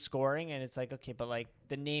wasn't scoring, and it's like, okay, but like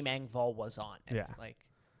the name Engvall was on it. Yeah. Like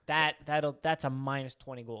that's a minus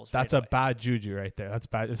 20 goals. That's a bad juju right there. That's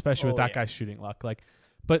bad, especially with that guy's shooting luck. Like,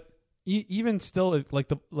 but even still,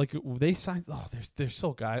 like they signed. Oh, they're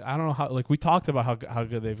so good. I don't know how. Like, we talked about how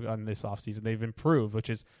good they've gotten this offseason. They've improved, which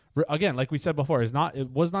is again, like we said before, it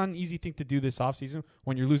was not an easy thing to do this offseason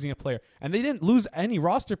when you're losing a player. And they didn't lose any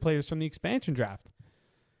roster players from the expansion draft.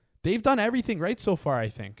 They've done everything right so far, I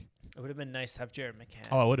think. It would have been nice to have Jared McCann.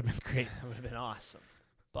 Oh, it would have been great. It would have been awesome.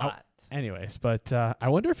 But anyways, I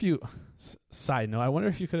wonder if you. Side note, I wonder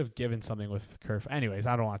if you could have given something with Kerf. Anyways,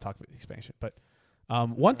 I don't want to talk about the expansion, but.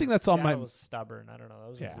 One thing that's on my was stubborn. I don't know.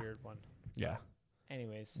 That was a weird one. Yeah.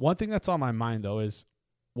 Anyways, one thing that's on my mind though is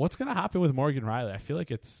what's going to happen with Morgan Riley. I feel like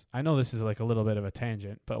I know this is like a little bit of a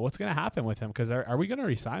tangent, but what's going to happen with him? Because are we going to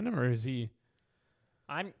re-sign him, or is he?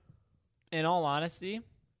 I'm, in all honesty,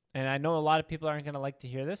 and I know a lot of people aren't going to like to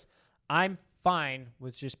hear this, I'm fine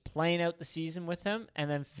with just playing out the season with him and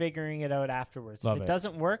then figuring it out afterwards. If it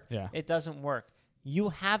doesn't work, it doesn't work. You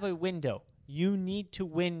have a window. You need to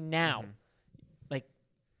win now. Mm-hmm.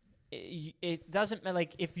 It doesn't matter.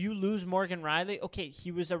 Like, if you lose Morgan Riley, okay, he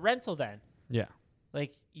was a rental then. Yeah.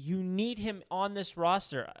 Like, you need him on this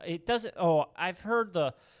roster. It doesn't. I've heard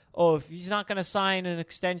if he's not going to sign an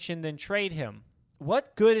extension, then trade him.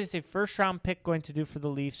 What good is a first-round pick going to do for the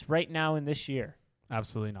Leafs right now in this year?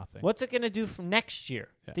 Absolutely nothing. What's it going to do for next year?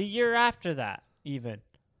 Yeah. The year after that, even.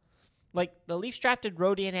 Like, the Leafs drafted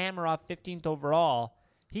Rodion Amarov 15th overall.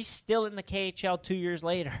 He's still in the KHL 2 years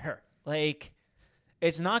later. Like,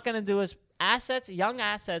 it's not going to do us young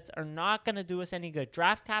assets are not going to do us any good.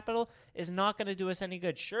 Draft capital is not going to do us any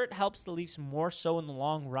good. Sure, it helps the Leafs more so in the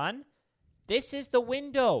long run. This is the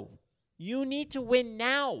window. You need to win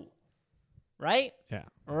now, right? Yeah.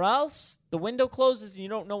 Or else the window closes and you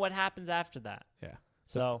don't know what happens after that. Yeah.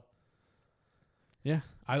 So, yeah.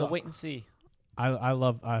 So wait and see. I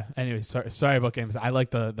love. Anyway, sorry about games. I like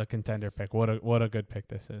the contender pick. What a good pick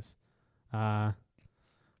this is. Yeah,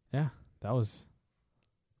 that was.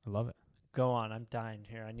 I love it. Go on. I'm dying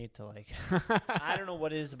here. I need to I don't know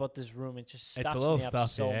what it is about this room. It just stuffs me up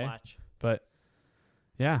so much. But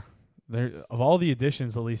yeah, of all the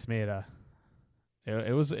additions the Leafs made,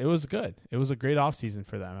 it was good. It was a great offseason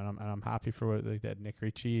for them, and I'm happy for what they did. Nick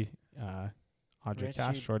Ricci, Andre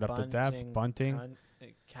Cash shored up the depth, Bunting,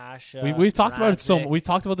 Cash. We've talked about it we've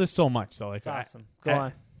talked about this so much. So it's awesome. Go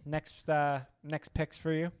on. Next picks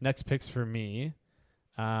for you. Next picks for me.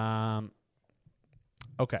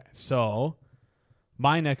 Okay, so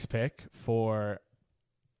my next pick for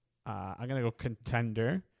I'm gonna go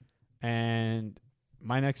contender, and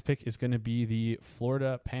my next pick is going to be the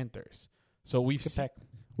Florida Panthers. So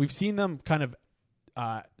we've seen them kind of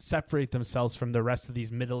separate themselves from the rest of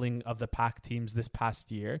these middling of the pack teams this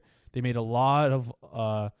past year. They made a lot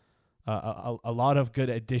of good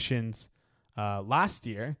additions last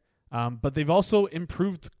year, but they've also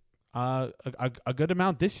improved a good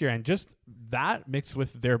amount this year, and just that mixed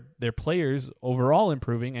with their players overall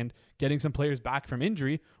improving and getting some players back from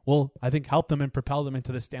injury will, I think, help them and propel them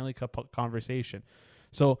into the Stanley Cup conversation.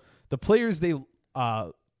 So the players they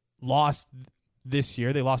lost this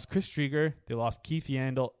year, they lost Chris Drieger, they lost Keith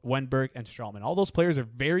Yandel, Wenberg, and Strawman. All those players are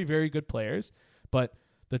very, very good players, but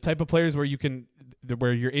the type of players where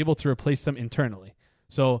you're able to replace them internally.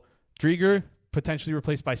 So Drieger potentially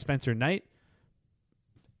replaced by Spencer Knight.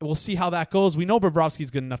 We'll see how that goes. We know Bobrovsky's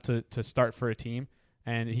good enough to start for a team,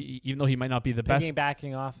 and even though he might not be the best.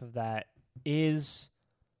 Backing off of that, is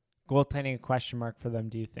goaltending a question mark for them,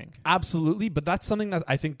 do you think? Absolutely, but that's something that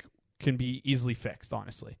I think can be easily fixed,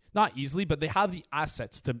 honestly. Not easily, but they have the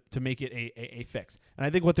assets to make it a fix. And I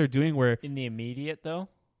think what they're doing where... In the immediate, though?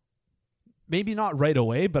 Maybe not right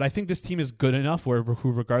away, but I think this team is good enough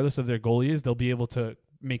who regardless of their goalie is, they'll be able to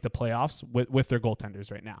make the playoffs with their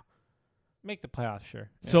goaltenders right now. Make the playoffs, sure.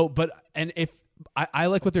 Yeah. So, if I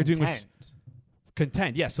like what they're doing with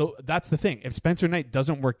contend. Yeah, so that's the thing. If Spencer Knight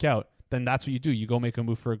doesn't work out, then that's what you do. You go make a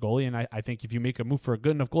move for a goalie, and I think if you make a move for a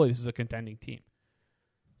good enough goalie, this is a contending team.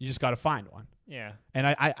 You just got to find one. Yeah.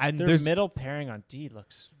 And their middle pairing on D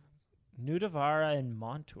looks Nudavara and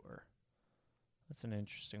Montour. That's an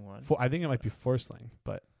interesting one. I think it might be Forsling,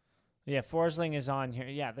 but yeah, Forsling is on here.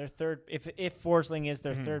 Yeah, their third. If Forsling is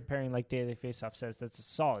their third pairing, like Daily Faceoff says, that's a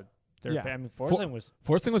solid. I mean, Forsling was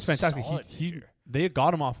fantastic. They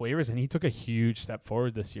got him off waivers, and he took a huge step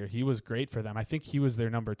forward this year. He was great for them. I think he was their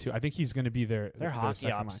number 2. I think he's going to be their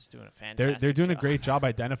hockey ops is doing a fantastic. They're doing a great job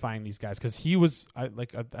identifying these guys because he was at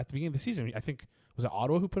the beginning of the season. I think was it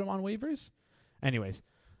Ottawa who put him on waivers. Anyways,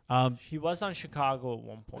 he was on Chicago at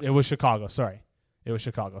one point. It was Chicago. Sorry, it was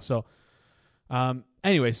Chicago. So,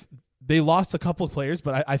 anyways. They lost a couple of players,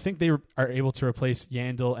 but I think they are able to replace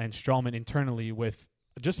Yandel and Strawman internally with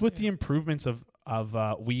the improvements of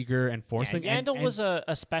Uyghur and Forsling. Yeah, Yandel was a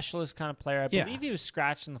specialist kind of player. I believe he was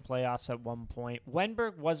scratched in the playoffs at one point.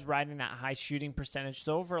 Wenberg was riding that high shooting percentage,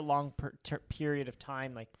 so over a long period of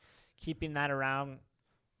time, like keeping that around,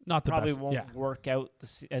 not the probably best. won't work out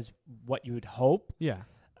as what you would hope. Yeah,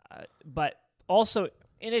 but also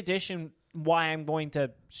in addition, why I'm going to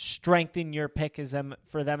strengthen your pick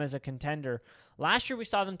for them as a contender. Last year we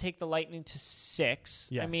saw them take the Lightning to 6.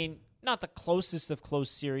 Yes. I mean, not the closest of close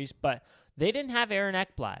series, but they didn't have Aaron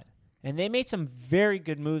Ekblad. And they made some very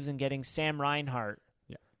good moves in getting Sam Reinhart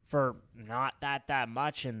for not that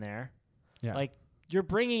much in there. Yeah. Like, you're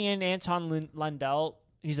bringing in Anton Lundell.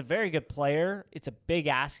 He's a very good player. It's a big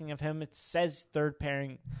asking of him. It says third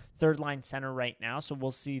line center right now, so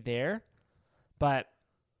we'll see there. But,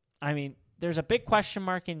 I mean, there's a big question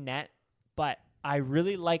mark in net, but I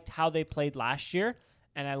really liked how they played last year,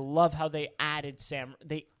 and I love how they added Sam.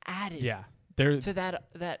 They added to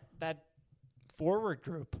that forward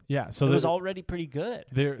group. Yeah, so it was already pretty good.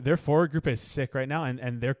 Their forward group is sick right now,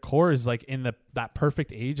 and their core is like in that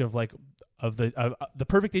perfect age of the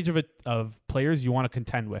perfect age of players you want to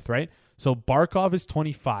contend with, right? So Barkov is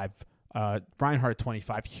 25. Reinhardt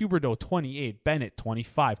 25, Huberdeau 28, Bennett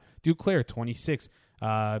 25, Duclair 26,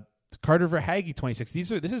 Carter Verhaeghe 26.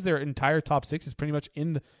 This is their entire top 6 is pretty much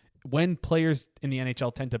when players in the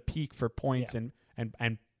NHL tend to peak for points and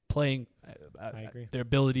playing their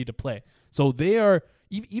ability to play. So they are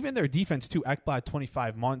even their defense too. Ekblad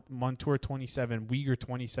 25, Montour 27, Uyghur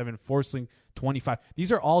 27, Forsling 25.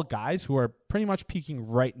 These are all guys who are pretty much peaking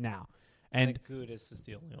right now. And Gudas is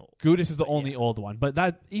the only old. Gudas is the only old one, but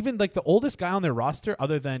that even like the oldest guy on their roster,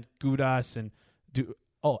 other than Gudas and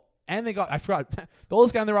I forgot the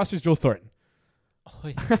oldest guy on their roster is Joe Thornton. Oh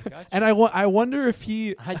yeah, gotcha. And I wonder if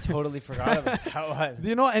I totally forgot about that one.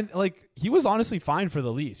 You know, and like he was honestly fine for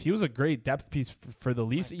the Leafs. He was a great depth piece for the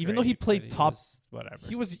Leafs, even though he played top.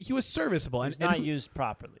 He was serviceable and not used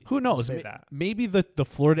properly. Who knows? Maybe the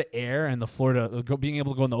Florida air and the Florida being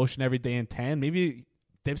able to go in the ocean every day and tan. Maybe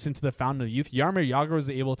dips into the fountain of youth. Jaromir Jagr was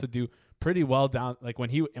able to do pretty well down like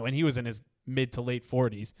when he was in his mid to late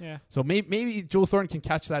 40s. Yeah. So maybe Joe Thornton can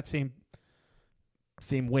catch that same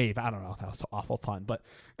wave. I don't know. That was an awful pun, but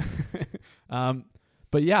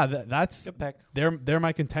yeah, that's good pick. They're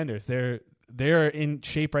my contenders. They're in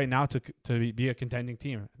shape right now to be a contending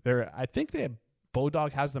team. I think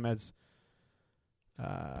Bodog has them as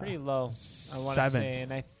pretty low. I want to say,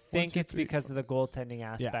 and I think it's because of the goaltending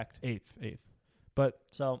aspect. Yeah, eighth. But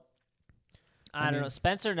so I don't know.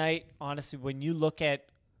 Spencer Knight, honestly, when you look at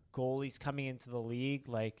goalies coming into the league,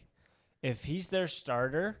 like if he's their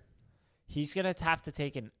starter, he's going to have to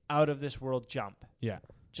take an out-of-this-world jump. Yeah.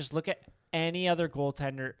 Just look at any other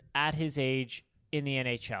goaltender at his age in the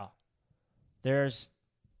NHL. There's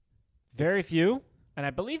very few, and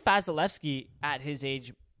I believe Vasilevsky at his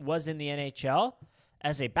age was in the NHL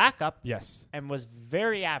as a backup. Yes. And was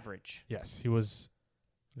very average. Yes, he was.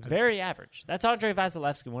 Very average. That's Andrei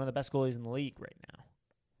Vasilevsky, one of the best goalies in the league right now.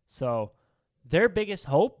 So their biggest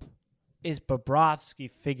hope is Bobrovsky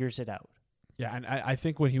figures it out. Yeah, and I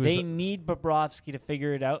think when he was... They need Bobrovsky to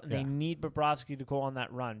figure it out, and they need Bobrovsky to go on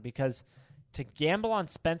that run, because to gamble on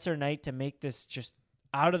Spencer Knight to make this just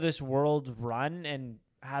out-of-this-world run and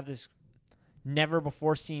have this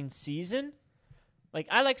never-before-seen season, like,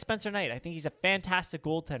 I like Spencer Knight. I think he's a fantastic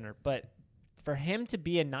goaltender, but for him to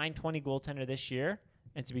be a .920 goaltender this year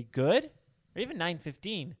and to be good, or even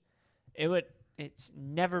 .915, it's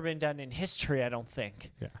never been done in history, I don't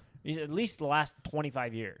think. Yeah. At least the last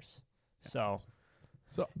 25 years. So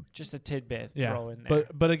just a tidbit throw in there.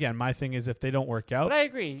 But again, my thing is if they don't work out. But I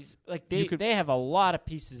agree. Like they have a lot of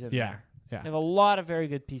pieces in there. Yeah. They have a lot of very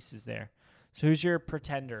good pieces there. So who's your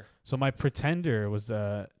pretender? So my pretender was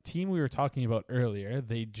a team we were talking about earlier.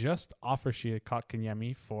 They just offer sheeted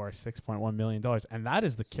Kotkaniemi for $6.1 million, and that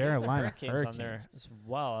is the Carolina Hurricanes. On there as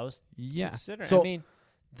well. I was considering. So, I mean,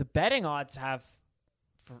 the betting odds have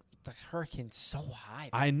for the Hurricanes so high.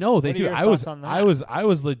 I know they do. I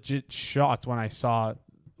was legit shocked when I saw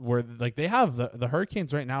where like they have the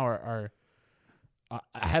Hurricanes right now are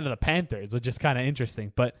ahead of the Panthers, which is kind of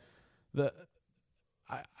interesting. But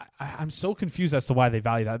I'm so confused as to why they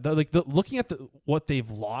value that. Looking at what they've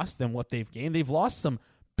lost and what they've gained, they've lost some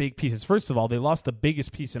big pieces. First of all, they lost the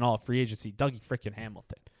biggest piece in all of free agency, Dougie freaking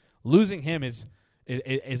Hamilton. Losing him is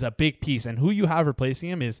a big piece, and who you have replacing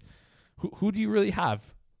him is who do you really have?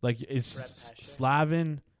 Like, is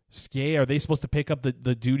Slavin, Skye, are they supposed to pick up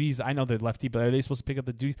the duties? I know they're lefty, but are they supposed to pick up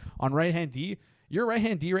the duties on right-hand D? Your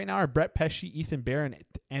right-hand D right now are Brett Pesce, Ethan Bear, and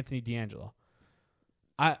Anthony DeAngelo.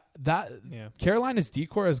 Carolina's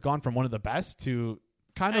D-core has gone from one of the best to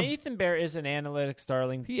kind of... Ethan Bear is an analytics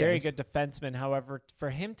darling, very good defenseman. However, for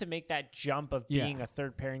him to make that jump of being a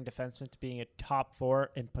third-pairing defenseman to being a top four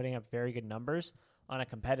and putting up very good numbers on a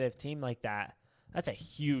competitive team like that, that's a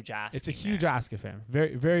huge ask. It's a huge ask of him.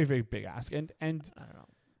 Very, very, very big ask. And I don't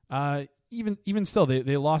know. Even still,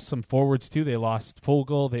 they lost some forwards too. They lost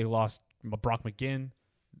Fogle. They lost Brock McGinn.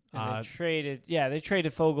 And they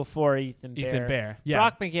traded Fogle for Ethan Bear. Yeah.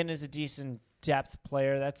 Brock McGinn is a decent depth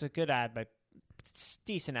player. That's a good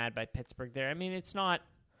decent ad by Pittsburgh there. I mean, it's not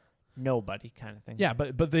nobody kind of thing. Yeah,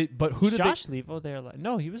 but who did Josh Levo?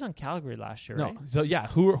 No, he was on Calgary last year. Right? So yeah,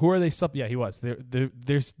 who are they? Yeah, he was. They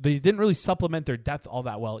didn't really supplement their depth all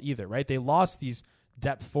that well either, right? They lost these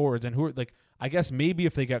depth forwards, and who are like, I guess maybe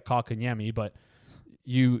if they get Kotkaniemi, but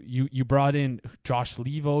you brought in Josh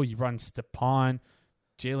Levo, you brought in Stepan,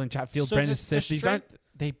 Jalen Chatfield, Brendan Smith.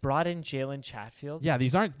 They brought in Jalen Chatfield. Yeah,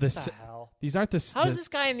 these aren't the hell? These aren't the. How is this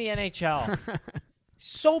guy in the NHL?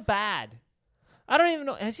 So bad. I don't even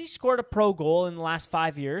know. Has he scored a pro goal in the last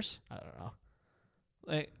 5 years? I don't know.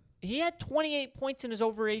 Like, he had 28 points in his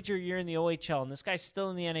overager year in the OHL, and this guy's still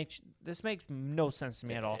in the NHL. This makes no sense to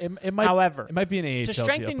me at all. However, it might be an AHL to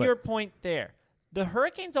strengthen deal, your point there, the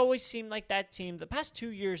Hurricanes always seem like that team, the past 2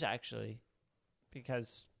 years actually,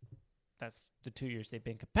 because that's the 2 years they've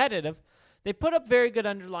been competitive. They put up very good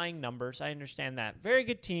underlying numbers. I understand that. Very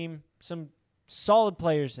good team. Some solid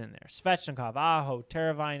players in there. Svechnikov, Aho,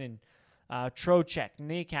 Teravine, and Trocheck,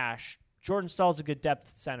 Nikash. Jordan Stahl's a good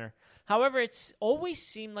depth center. However, it's always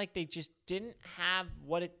seemed like they just didn't have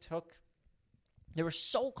what it took. They were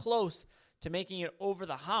so close to making it over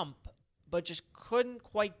the hump, but just couldn't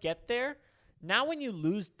quite get there. Now when you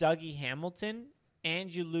lose Dougie Hamilton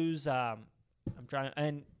and you lose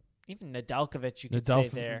even Nedeljkovic, you could say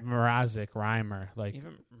there. Mrazek, Reimer,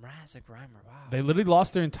 even Mrazek, Reimer. Wow, they literally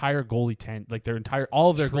lost their entire goalie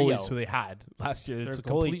all of their trio. goalies who they had last year. It's a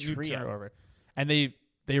goalie complete trio. new turnover, and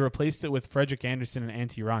they replaced it with Frederick Anderson and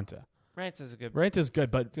Antti Ranta. Ranta's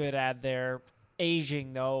good, but good ad there.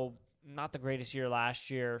 Aging though, not the greatest year last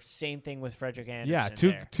year. Same thing with Frederick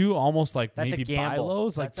Anderson. Yeah, two almost like that's maybe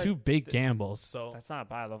Bylos, like two big gambles. So that's not a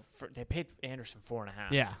Bylo. They paid Anderson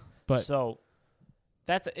 4.5. Yeah, but so.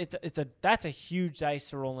 That's a huge dice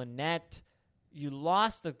to roll in net. You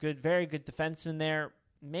lost a very good defenseman there.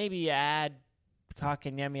 Maybe you add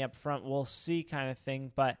Kotkaniemi up front. We'll see, kind of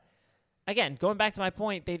thing. But again, going back to my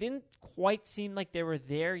point, they didn't quite seem like they were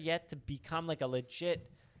there yet to become like a legit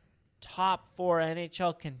top 4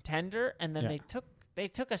 NHL contender. And then they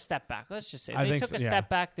took a step back. Let's just say they took a step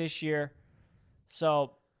back this year.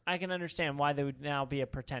 So I can understand why they would now be a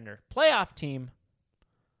pretender. Playoff team,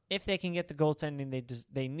 if they can get the goaltending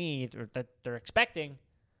they need or that they're expecting,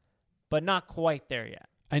 but not quite there yet.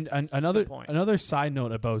 And another side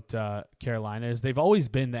note about Carolina is they've always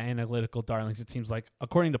been the analytical darlings. It seems like,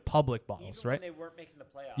 according to public models, Even right? when they weren't making the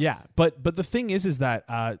playoffs. Yeah, but the thing is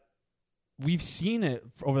that we've seen it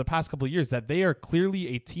over the past couple of years that they are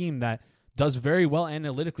clearly a team that does very well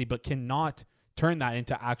analytically, but cannot turn that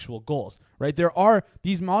into actual goals, right?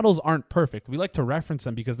 These models aren't perfect. We like to reference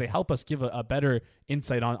them because they help us give a better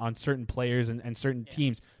insight on certain players and certain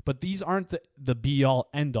teams, but these aren't the be all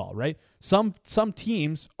end all, right? Some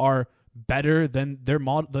teams are better than their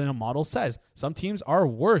model than a model says. Some teams are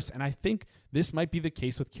worse, and I think this might be the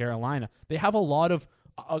case with Carolina. They have a lot of,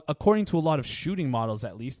 according to a lot of shooting models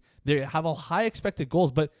at least, they have a high expected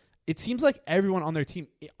goals, but it seems like everyone on their team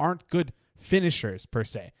aren't good finishers per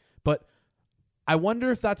se. But I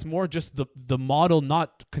wonder if that's more just the model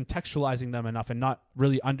not contextualizing them enough and not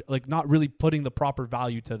really not really putting the proper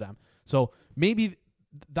value to them. So maybe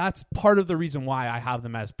that's part of the reason why I have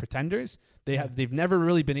them as pretenders. They've never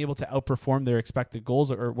really been able to outperform their expected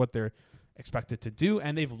goals or what they're expected to do,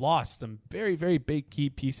 and they've lost some very, very big key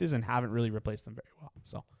pieces and haven't really replaced them very well.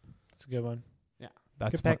 So that's a good one. Yeah,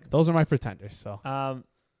 that's good pick. Those are my pretenders. So I'm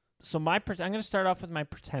going to start off with my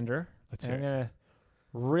pretender. Let's hear it. I'm going to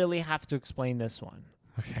really have to explain this one.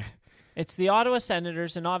 Okay. It's the Ottawa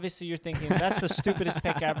Senators, and obviously you're thinking, that's the stupidest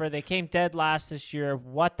pick ever. They came dead last this year.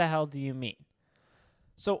 What the hell do you mean?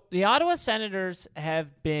 So the Ottawa Senators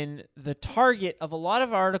have been the target of a lot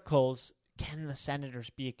of articles. Can the Senators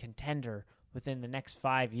be a contender within the next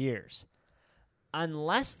 5 years?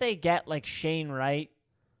 Unless they get like Shane Wright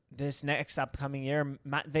this next upcoming year,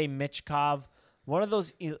 Matvei Michkov, one of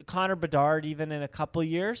those, Connor Bedard even in a couple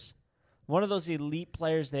years, one of those elite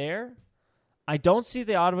players there. I don't see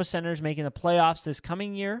the Ottawa Senators making the playoffs this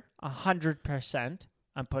coming year, 100%.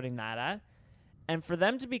 I'm putting that at. And for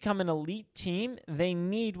them to become an elite team, they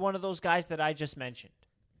need one of those guys that I just mentioned.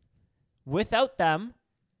 Without them,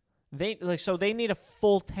 they need a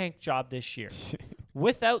full tank job this year.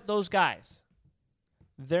 Without those guys,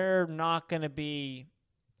 they're not going to be,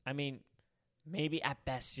 I mean, maybe at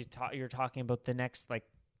best you're talking about the next like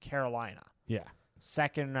Carolina. Yeah.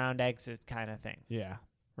 Second round exit kind of thing. Yeah.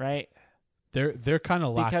 Right? They're kind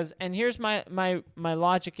of because and here's my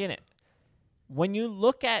logic in it. When you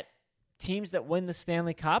look at teams that win the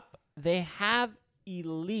Stanley Cup, they have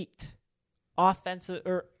elite offensive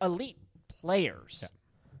or elite players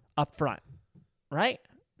up front. Right?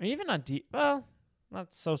 Or even on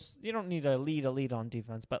not so you don't need a elite on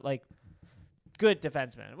defense, but like good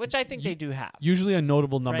defensemen, which I think they do have. Usually a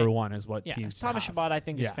notable number one is what teams Thomas have. Chabot I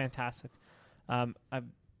think is fantastic. I've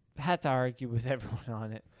had to argue with everyone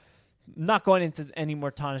on it. Not going into any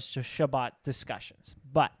more Thomas Chabot discussions,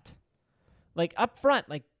 but like up front,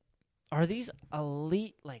 like are these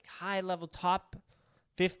elite, like high level top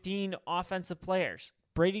 15 offensive players?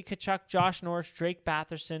 Brady Tkachuk, Josh Norris, Drake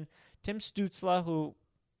Batherson, Tim Stützle, who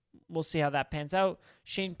we'll see how that pans out,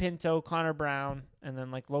 Shane Pinto, Connor Brown, and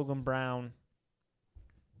then like Logan Brown.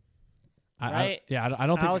 Right? I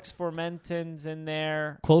don't think Alex Formenton's in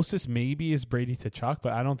there. Closest maybe is Brady Tkachuk,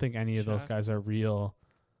 but I don't think any of those guys are real.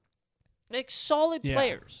 Like solid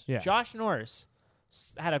players. Yeah. Josh Norris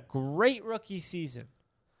had a great rookie season.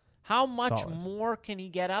 How much more can he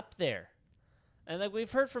get up there? And like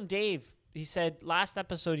we've heard from Dave, he said last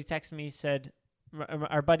episode he texted me, he said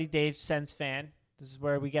our buddy Dave, Sens fan. This is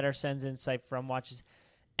where we get our Sens insight from, watches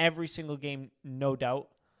every single game, no doubt.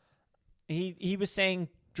 He was saying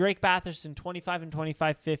Drake Batherson 25 and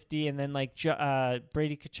 25, 50, and then like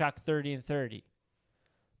Brady Tkachuk 30 and 30.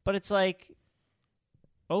 But it's like,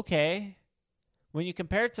 okay, when you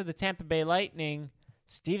compare it to the Tampa Bay Lightning,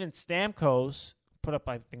 Steven Stamkos put up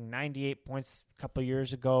I think 98 points a couple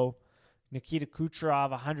years ago. Nikita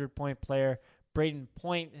Kucherov, 100-point player. Braden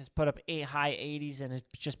Point has put up high 80s and has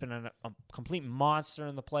just been a complete monster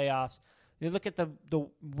in the playoffs. You look at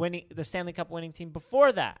the Stanley Cup winning team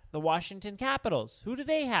before that, the Washington Capitals. Who do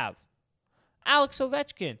they have? Alex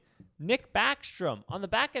Ovechkin, Nick Backstrom. On the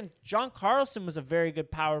back end, John Carlson was a very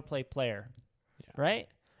good power play player, right?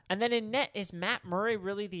 And then in net, is Matt Murray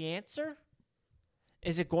really the answer?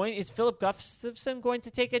 Is Philip Gustafson going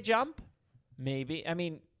to take a jump? Maybe. I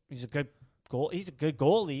mean, he's a good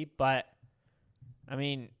goalie, but I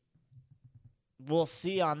mean, we'll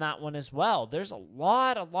see on that one as well. There's a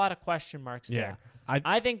lot of question marks there.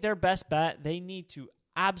 I think their best bet, they need to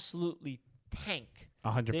absolutely tank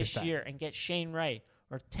 100% this year and get Shane Wright,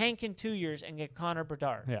 or tank in 2 years and get Connor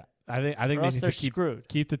Bedard. Yeah, I think or they else need they're to screwed.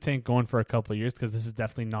 keep the tank going for a couple of years because this is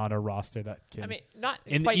definitely not a roster that can. I mean, not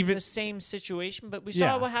And quite even- the same situation, but we saw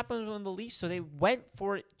Yeah. what happened when the Leafs. So they went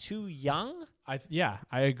for it too young. I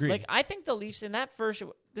agree. Like I think the Leafs in that first.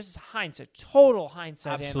 This is hindsight, total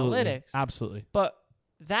hindsight analytics. Absolutely. But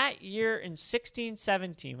that year in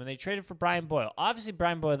 16-17, when they traded for Brian Boyle, obviously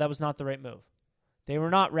Brian Boyle, that was not the right move. They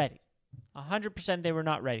were not ready. 100% they were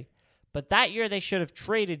not ready. But that year they should have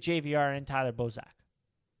traded JVR and Tyler Bozak.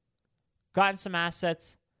 Gotten some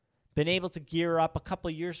assets, been able to gear up a couple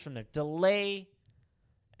of years from there. Delay,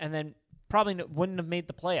 and then probably wouldn't have made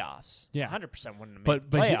the playoffs. Yeah. 100% wouldn't have made the But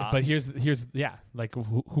playoffs. here's like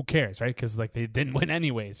who cares, right? Because like they didn't win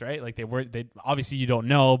anyways, right? Like they obviously you don't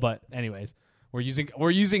know, but anyways, we're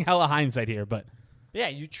using hella hindsight here, but Yeah,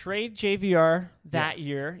 you trade JVR that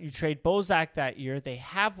year. You trade Bozak that year. They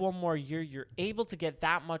have one more year. You're able to get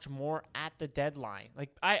that much more at the deadline. Like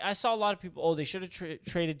I saw a lot of people, they should have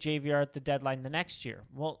traded JVR at the deadline the next year.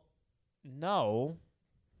 Well, no,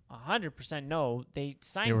 100% no. They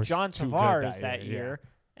signed John too good Tavares that year,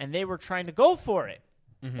 and they were trying to go for it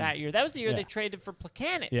that year. That was the year they traded for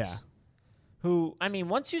Plekanec. Yeah. Who, I mean,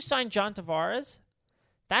 once you sign John Tavares,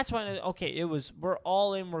 that's when, it was, we're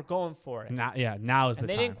all in, we're going for it. now is And the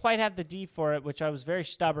they time. didn't quite have the D for it, which I was very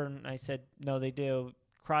stubborn. I said, no, they do.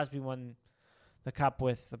 Crosby won the cup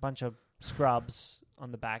with a bunch of scrubs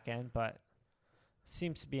on the back end, but it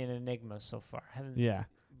seems to be an enigma so far. Yeah.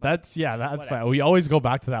 That's whatever. fine. We always go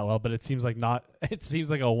back to that well, but it seems like not. It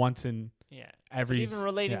seems like a once in every. Even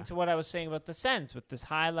relating to what I was saying about the Sens with this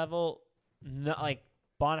high level, like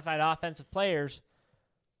bona fide offensive players.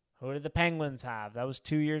 Who did the Penguins have? That was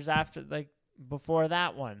 2 years after, like before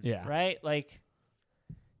that one. Yeah. Right. Like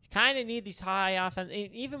you kind of need these high offense.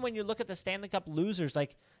 Even when you look at the Stanley Cup losers,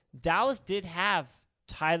 like Dallas did have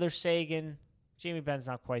Tyler Seguin. Jamie Benn's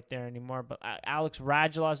not quite there anymore, but Alex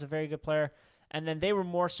Radulov is a very good player. And then they were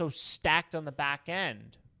more so stacked on the back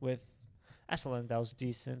end with Esselin. That was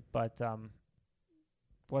decent, but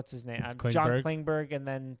what's his name? John Klingberg, and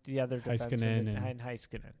then the other defenseman and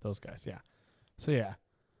Heiskanen. Those guys, yeah. So yeah,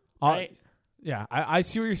 Right? Yeah. I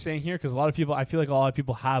see what you're saying here because I feel like a lot of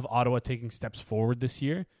people have Ottawa taking steps forward this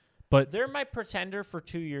year, but they're my pretender for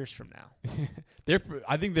 2 years from now.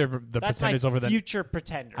 I think they're the That's pretenders my over the future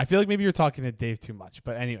pretender. I feel like maybe you're talking to Dave too much,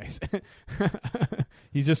 but anyways,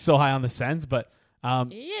 he's just so high on the Sens. But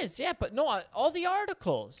he is, yeah, but no, all the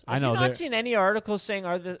articles. I know. You've not seen any articles saying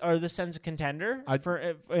are the Sens a contender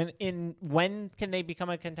in when can they become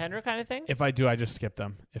a contender kind of thing. If I do, I just skip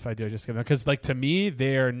them. Because like to me,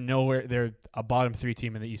 they're nowhere. They're a bottom 3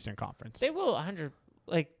 team in the Eastern Conference. They will 100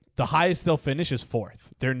 like the highest they'll finish is 4th.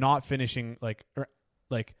 They're not finishing like.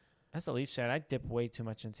 That's the Leafs fan. I dip way too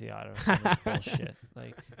much into the Ottawa bullshit.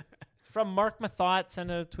 Like it's from Mark Mathot sent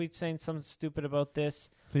a tweet saying something stupid about this.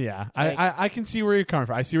 Yeah, Like, I can see where you're coming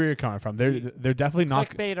from. I see where you're coming from. They're definitely not.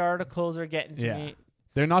 Clickbait articles are getting to me.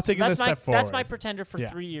 They're not taking a step forward. That's my pretender for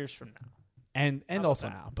 3 years from now. And also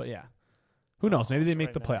now, but yeah, who knows? Maybe they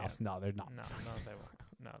make the playoffs. Now, No, they're not. No, they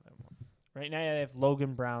won't. No, they won't. Right now, they have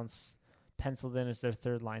Logan Brown's penciled in as their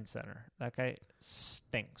third line center. That guy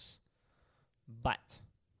stinks. But,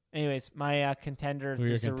 anyways, my contender is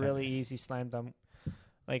just a really easy slam dunk,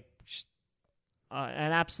 like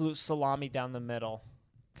an absolute salami down the middle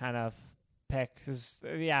kind of pick is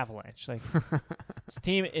the Avalanche. Like this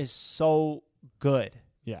team is so good.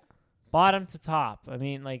 Yeah. Bottom to top. I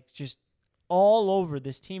mean, like just all over.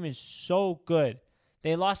 This team is so good.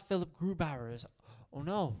 They lost Philip Grubauer. Oh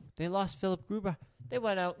no, they lost Philip Grubauer. They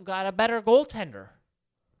went out and got a better goaltender.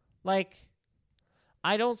 Like,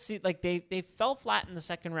 I don't see, like they fell flat in the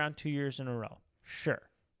second round 2 years in a row. Sure.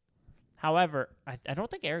 However, I don't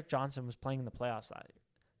think Eric Johnson was playing in the playoffs that year.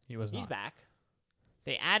 He was not. He's back.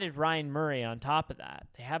 They added Ryan Murray on top of that.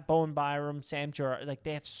 They have Bowen Byram, Sam Girard. Like,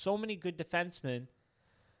 they have so many good defensemen.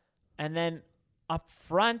 And then up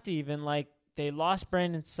front even, like, they lost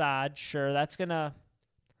Brandon Saad. Sure, that's going to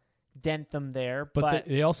dent them there. But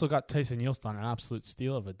they also got Tyson Yost on an absolute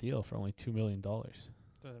steal of a deal for only $2 million.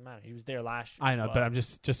 Doesn't matter. He was there last year. I know, but I'm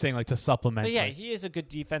just saying, like, to supplement. But yeah, he is a good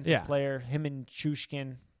defensive player. Him and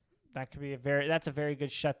Shushkin, that's a very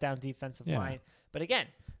good shutdown defensive line. But again,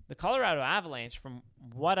 the Colorado Avalanche, from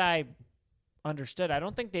what I understood, I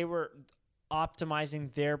don't think they were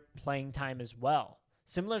optimizing their playing time as well.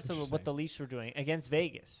 Similar to what the Leafs were doing against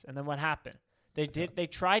Vegas. And then what happened? They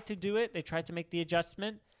tried to do it. They tried to make the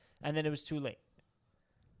adjustment, and then it was too late.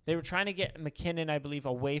 They were trying to get McKinnon, I believe,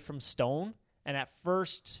 away from Stone. And at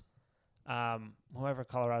first, whoever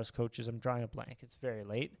Colorado's coach is, I'm drawing a blank. It's very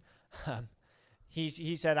late.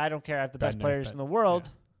 He said, I don't care. I have the best players in the world.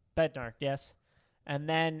 Yeah. Bednar, yes. And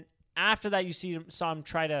then after that, saw him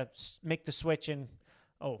try to make the switch and,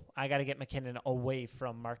 I got to get McKinnon away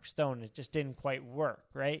from Mark Stone. It just didn't quite work,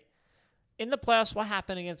 right? In the playoffs, what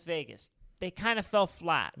happened against Vegas? They kind of fell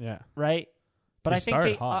flat, right? But I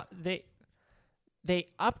think they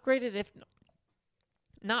upgraded, if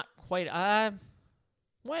not quite.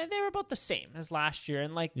 Well, they were about the same as last year,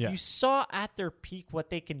 and you saw at their peak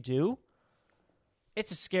what they can do.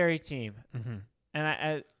 It's a scary team,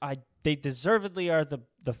 and they deservedly are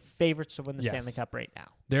the favorites to win the Stanley Cup right now.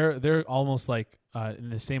 They're almost like in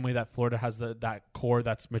the same way that Florida has that core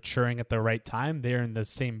that's maturing at the right time. They're in the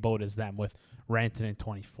same boat as them with Rantanen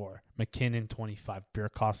 24, McKinnon 25,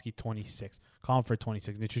 Burakovsky 26, Comfort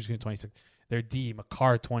 26, Nichushkin 26. Their D,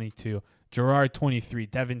 Makar 22, Gerard 23,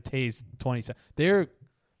 Devin Taves 27.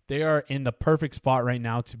 They are in the perfect spot right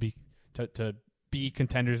now to be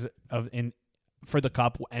contenders for the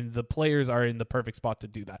Cup, and the players are in the perfect spot to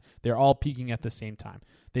do that. They're all peaking at the same time.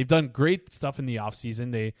 They've done great stuff in the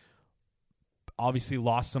offseason. They obviously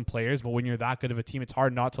lost some players, but when you're that good of a team, it's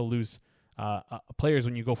hard not to lose players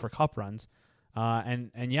when you go for Cup runs.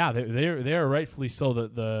 They're rightfully so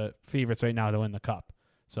the favorites right now to win the Cup.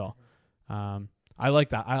 So I like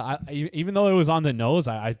that. I even though it was on the nose,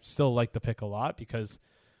 I still like the pick a lot because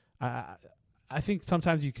I think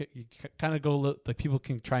sometimes you kind of go like people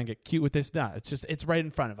can try and get cute with this. No, it's right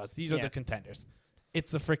in front of us. These are the contenders.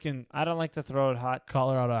 It's the freaking. I don't like to throw it hot.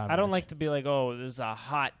 Colorado Avalanche. I don't like to be like, this is a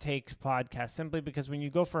hot takes podcast, simply because when you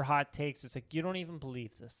go for hot takes, it's like you don't even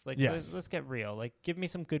believe this. Like, let's get real. Like, give me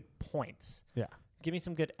some good points. Yeah. Give me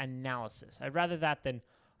some good analysis. I'd rather that than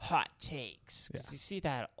hot takes, because you see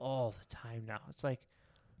that all the time now. It's like,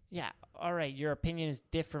 all right, your opinion is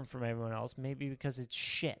different from everyone else, maybe because it's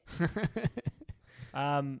shit.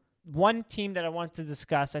 One team that I want to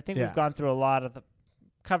discuss, I think we've gone through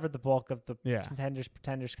covered the bulk of the contenders,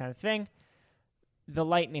 pretenders kind of thing. The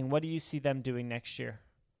Lightning, what do you see them doing next year?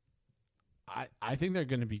 I think they're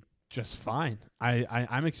going to be just fine.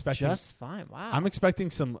 I'm expecting just fine. Wow. I'm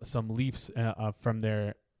expecting some leaps from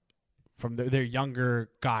their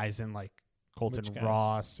younger guys in like Colton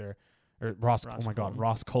Ross or Ross. Oh my God,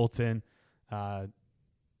 Ross Colton.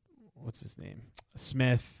 What's his name?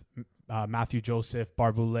 Smith, Matthew Joseph,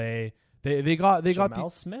 Barboulay. They got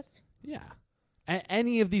Jamel Smith. Yeah.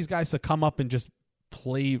 Any of these guys to come up and just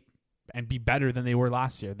play and be better than they were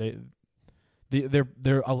last year.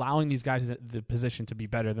 They're allowing these guys the position to be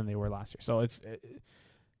better than they were last year. So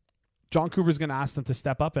John Cooper's going to ask them to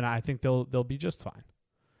step up, and I think they'll be just fine.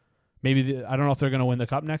 Maybe I don't know if they're going to win the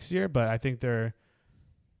Cup next year, but I think they're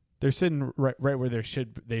sitting right where they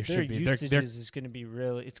should be. Their usage is going to be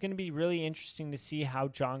it's going to be really interesting to see how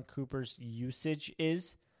John Cooper's usage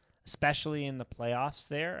is, especially in the playoffs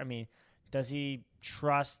there. I mean, does he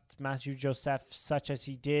trust Matthew Joseph such as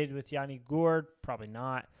he did with Yanni Gourde? Probably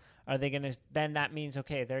not. Are they going to – then that means,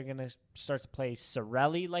 okay, they're going to start to play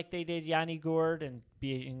Cirelli like they did Yanni Gourde and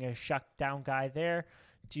being a shut-down guy there.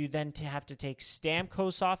 Do you then have to take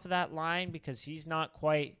Stamkos off of that line because he's not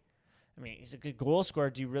quite – I mean, he's a good goal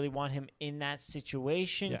scorer. Do you really want him in that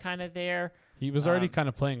situation kind of there? He was already kind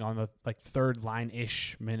of playing on the third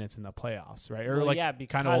line-ish minutes in the playoffs, right? Or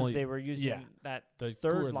because they were using that the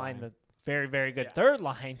third line, the very, very good third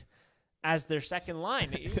line, as their second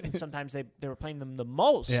line. Even sometimes they were playing them the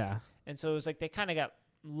most. Yeah. And so it was like they kind of got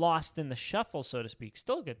lost in the shuffle, so to speak.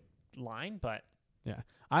 Still a good line, but yeah.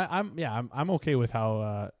 I'm okay with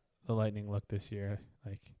how the Lightning look this year.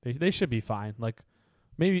 Like they should be fine. Like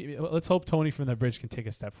maybe let's hope Tony from the Bridge can take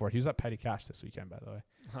a step forward. He was at Petty Cash this weekend, by the way.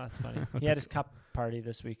 Oh, that's funny. He had his cup party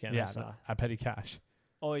this weekend. Yeah, at Petty Cash.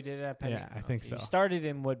 Oh, he did it at Petty. Yeah, I think so. He started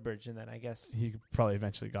in Woodbridge, and then I guess he probably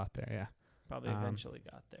eventually got there. Yeah, probably eventually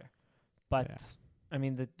got there. But I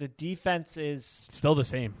mean, the defense is still the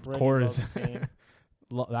same. Core is the same.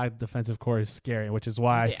 That defensive core is scary, which is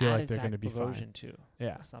why I feel like they're going to be fine. Too.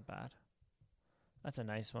 Yeah, that's not bad. That's a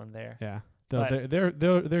nice one there. Yeah, they're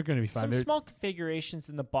going to be fine. Some small configurations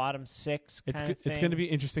in the bottom six. It's going to be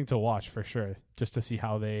interesting to watch for sure, just to see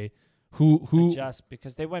how they who adjust,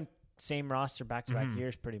 because they went same roster back to back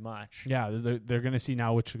years pretty much. Yeah, they're going to see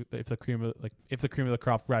now if the cream of the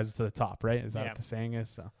crop rises to the top, right? Is that what the saying is?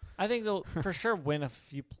 So I think they'll for sure win a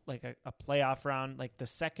few, like a playoff round, like the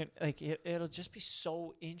second. Like it'll just be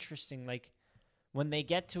so interesting, like when they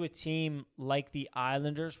get to a team like the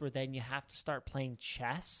Islanders, where then you have to start playing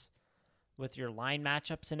chess with your line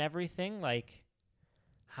matchups and everything. Like,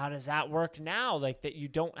 how does that work now? Like that you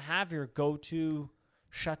don't have your go-to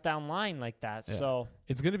shutdown line like that. Yeah. So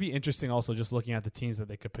it's going to be interesting also just looking at the teams that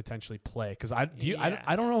they could potentially play, because I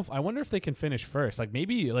don't know, I wonder if they can finish first. Like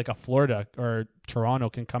maybe like a Florida or Toronto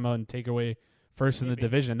can come out and take away first in the Maybe.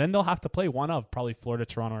 division. Then they'll have to play one of probably Florida,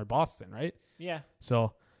 Toronto, or Boston, right? Yeah.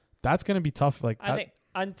 So that's going to be tough. Like I think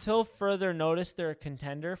until further notice, they're a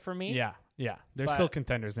contender for me. yeah. They're But still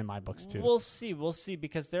contenders in my books too. We'll see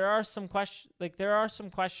because there are some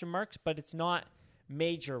question marks, but it's not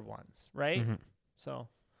major ones, right? Mm-hmm. So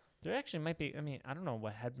there actually might be. I mean, I don't know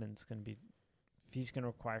what Hedman's going to be, if he's going to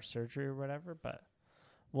require surgery or whatever, but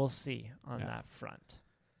we'll see on that front.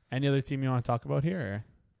 Any other team you want to talk about here?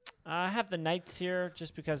 I have the Knights here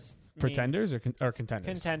just because Pretenders or contenders?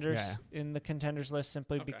 Contenders in the contenders list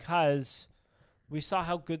simply because we saw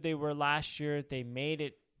how good they were last year. They made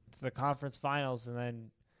it to the conference finals and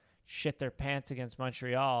then shit their pants against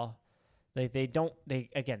Montreal. They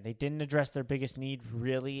didn't address their biggest need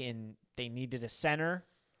really, and they needed a center,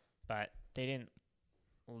 but they didn't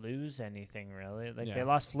lose anything really. They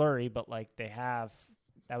lost Fleury, but that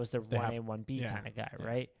was their 1A, 1B kind of guy,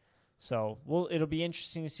 right? So it'll be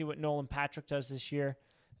interesting to see what Nolan Patrick does this year.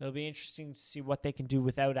 It'll be interesting to see what they can do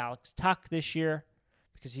without Alex Tuck this year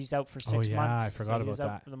because he's out for 6 months. I forgot about he's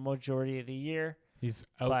out for the majority of the year. He's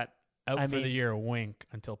out for the year. Wink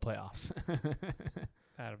until playoffs.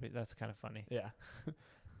 That's kind of funny. Yeah,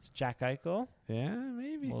 it's Jack Eichel. Yeah,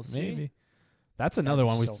 maybe. We'll see. Maybe. That's another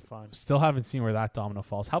one we still haven't seen where that domino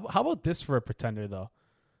falls. How about this for a pretender though?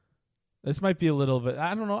 This might be a little bit.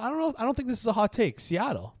 I don't know. I don't think this is a hot take.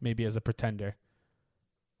 Seattle maybe as a pretender.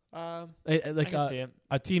 I can see it.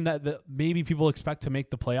 A team that maybe people expect to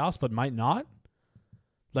make the playoffs but might not.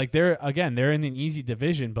 Like they're in an easy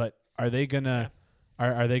division, but are they gonna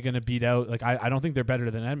are they gonna beat out? Like I don't think they're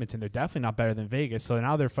better than Edmonton. They're definitely not better than Vegas. So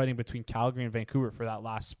now they're fighting between Calgary and Vancouver for that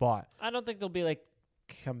last spot. I don't think they'll be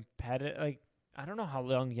competitive. I don't know how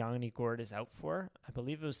long Yanni Gord is out for. I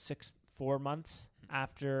believe it was 4 months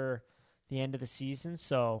after the end of the season.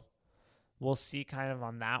 So we'll see kind of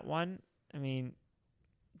on that one. I mean,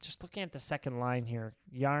 just looking at the second line here,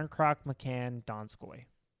 Yarncroc, McCann, Donskoy.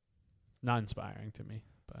 Not inspiring to me.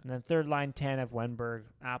 But. And then third line, Tanev, Wenberg,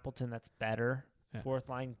 Appleton, that's better. Yeah. Fourth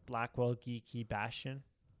line, Blackwell, Geeky, Bastion.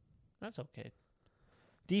 That's okay.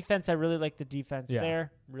 Defense, I really like the defense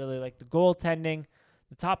there. Really like the goaltending.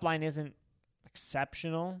 The top line isn't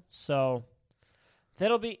exceptional. So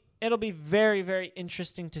it'll be very, very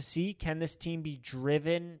interesting to see. Can this team be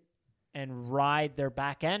driven and ride their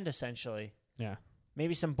back end, essentially? Yeah.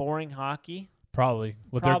 Maybe some boring hockey. Probably.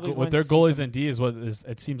 What their goalies and D is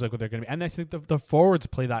it seems like what they're going to be. And I think the forwards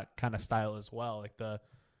play that kind of style as well, like the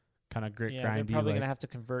kind of grindy. They're probably going to have to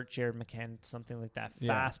convert Jared McCann to something like that.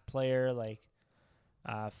 Fast player,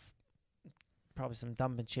 probably some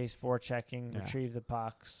dump and chase forechecking, retrieve the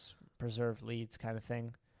pucks, preserve leads kind of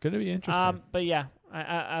thing. Going to be interesting. But yeah,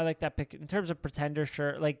 I like that pick. In terms of pretender,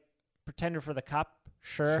 sure. Pretender for the cup,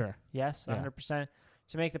 sure. Yes, 100%.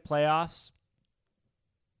 To make the playoffs,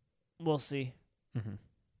 we'll see. Mm-hmm.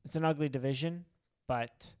 It's an ugly division,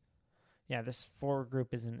 but this forward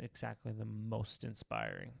group isn't exactly the most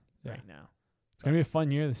inspiring right now. It's going to be a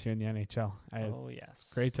fun year this year in the NHL. Yes.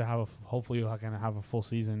 Great to have hopefully you're going to have a full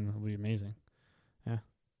season. It'll be amazing. Yeah.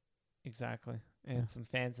 Exactly. And some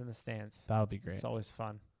fans in the stands. That'll be great. It's always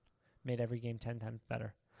fun. Made every game 10 times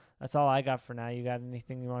better. That's all I got for now. You got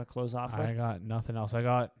anything you want to close off with? I got nothing else.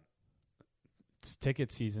 It's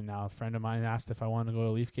ticket season now. A friend of mine asked if I wanted to go to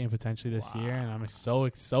a Leaf game potentially this year, and I'm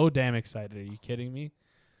so damn excited. Are you kidding me?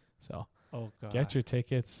 So get your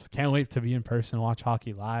tickets. Can't wait to be in person, watch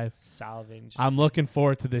hockey live. Salvage. I'm looking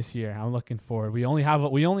forward to this year. I'm looking forward. We only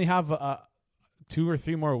have 2 or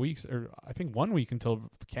 3 more weeks, or I think 1 week until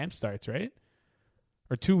camp starts, right?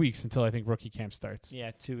 Or 2 weeks until I think rookie camp starts.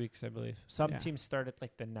 Yeah, 2 weeks, I believe. Some teams start at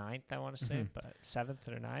the 9th, I want to say, but 7th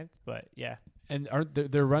or 9th. But yeah. And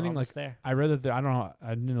they're running there. I read that I don't know. I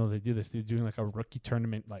didn't know they do this. They're doing a rookie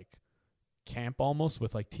tournament camp almost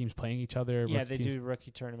with teams playing each other. Yeah, they do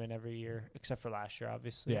rookie tournament every year, except for last year,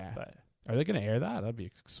 obviously. Yeah. But are they going to air that? That'd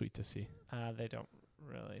be sweet to see. They don't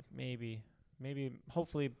really. Maybe,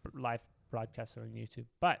 hopefully live broadcast on YouTube.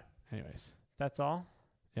 But anyways, that's all.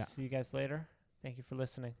 Yeah. See you guys later. Thank you for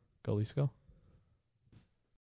listening. Go Leafs, go.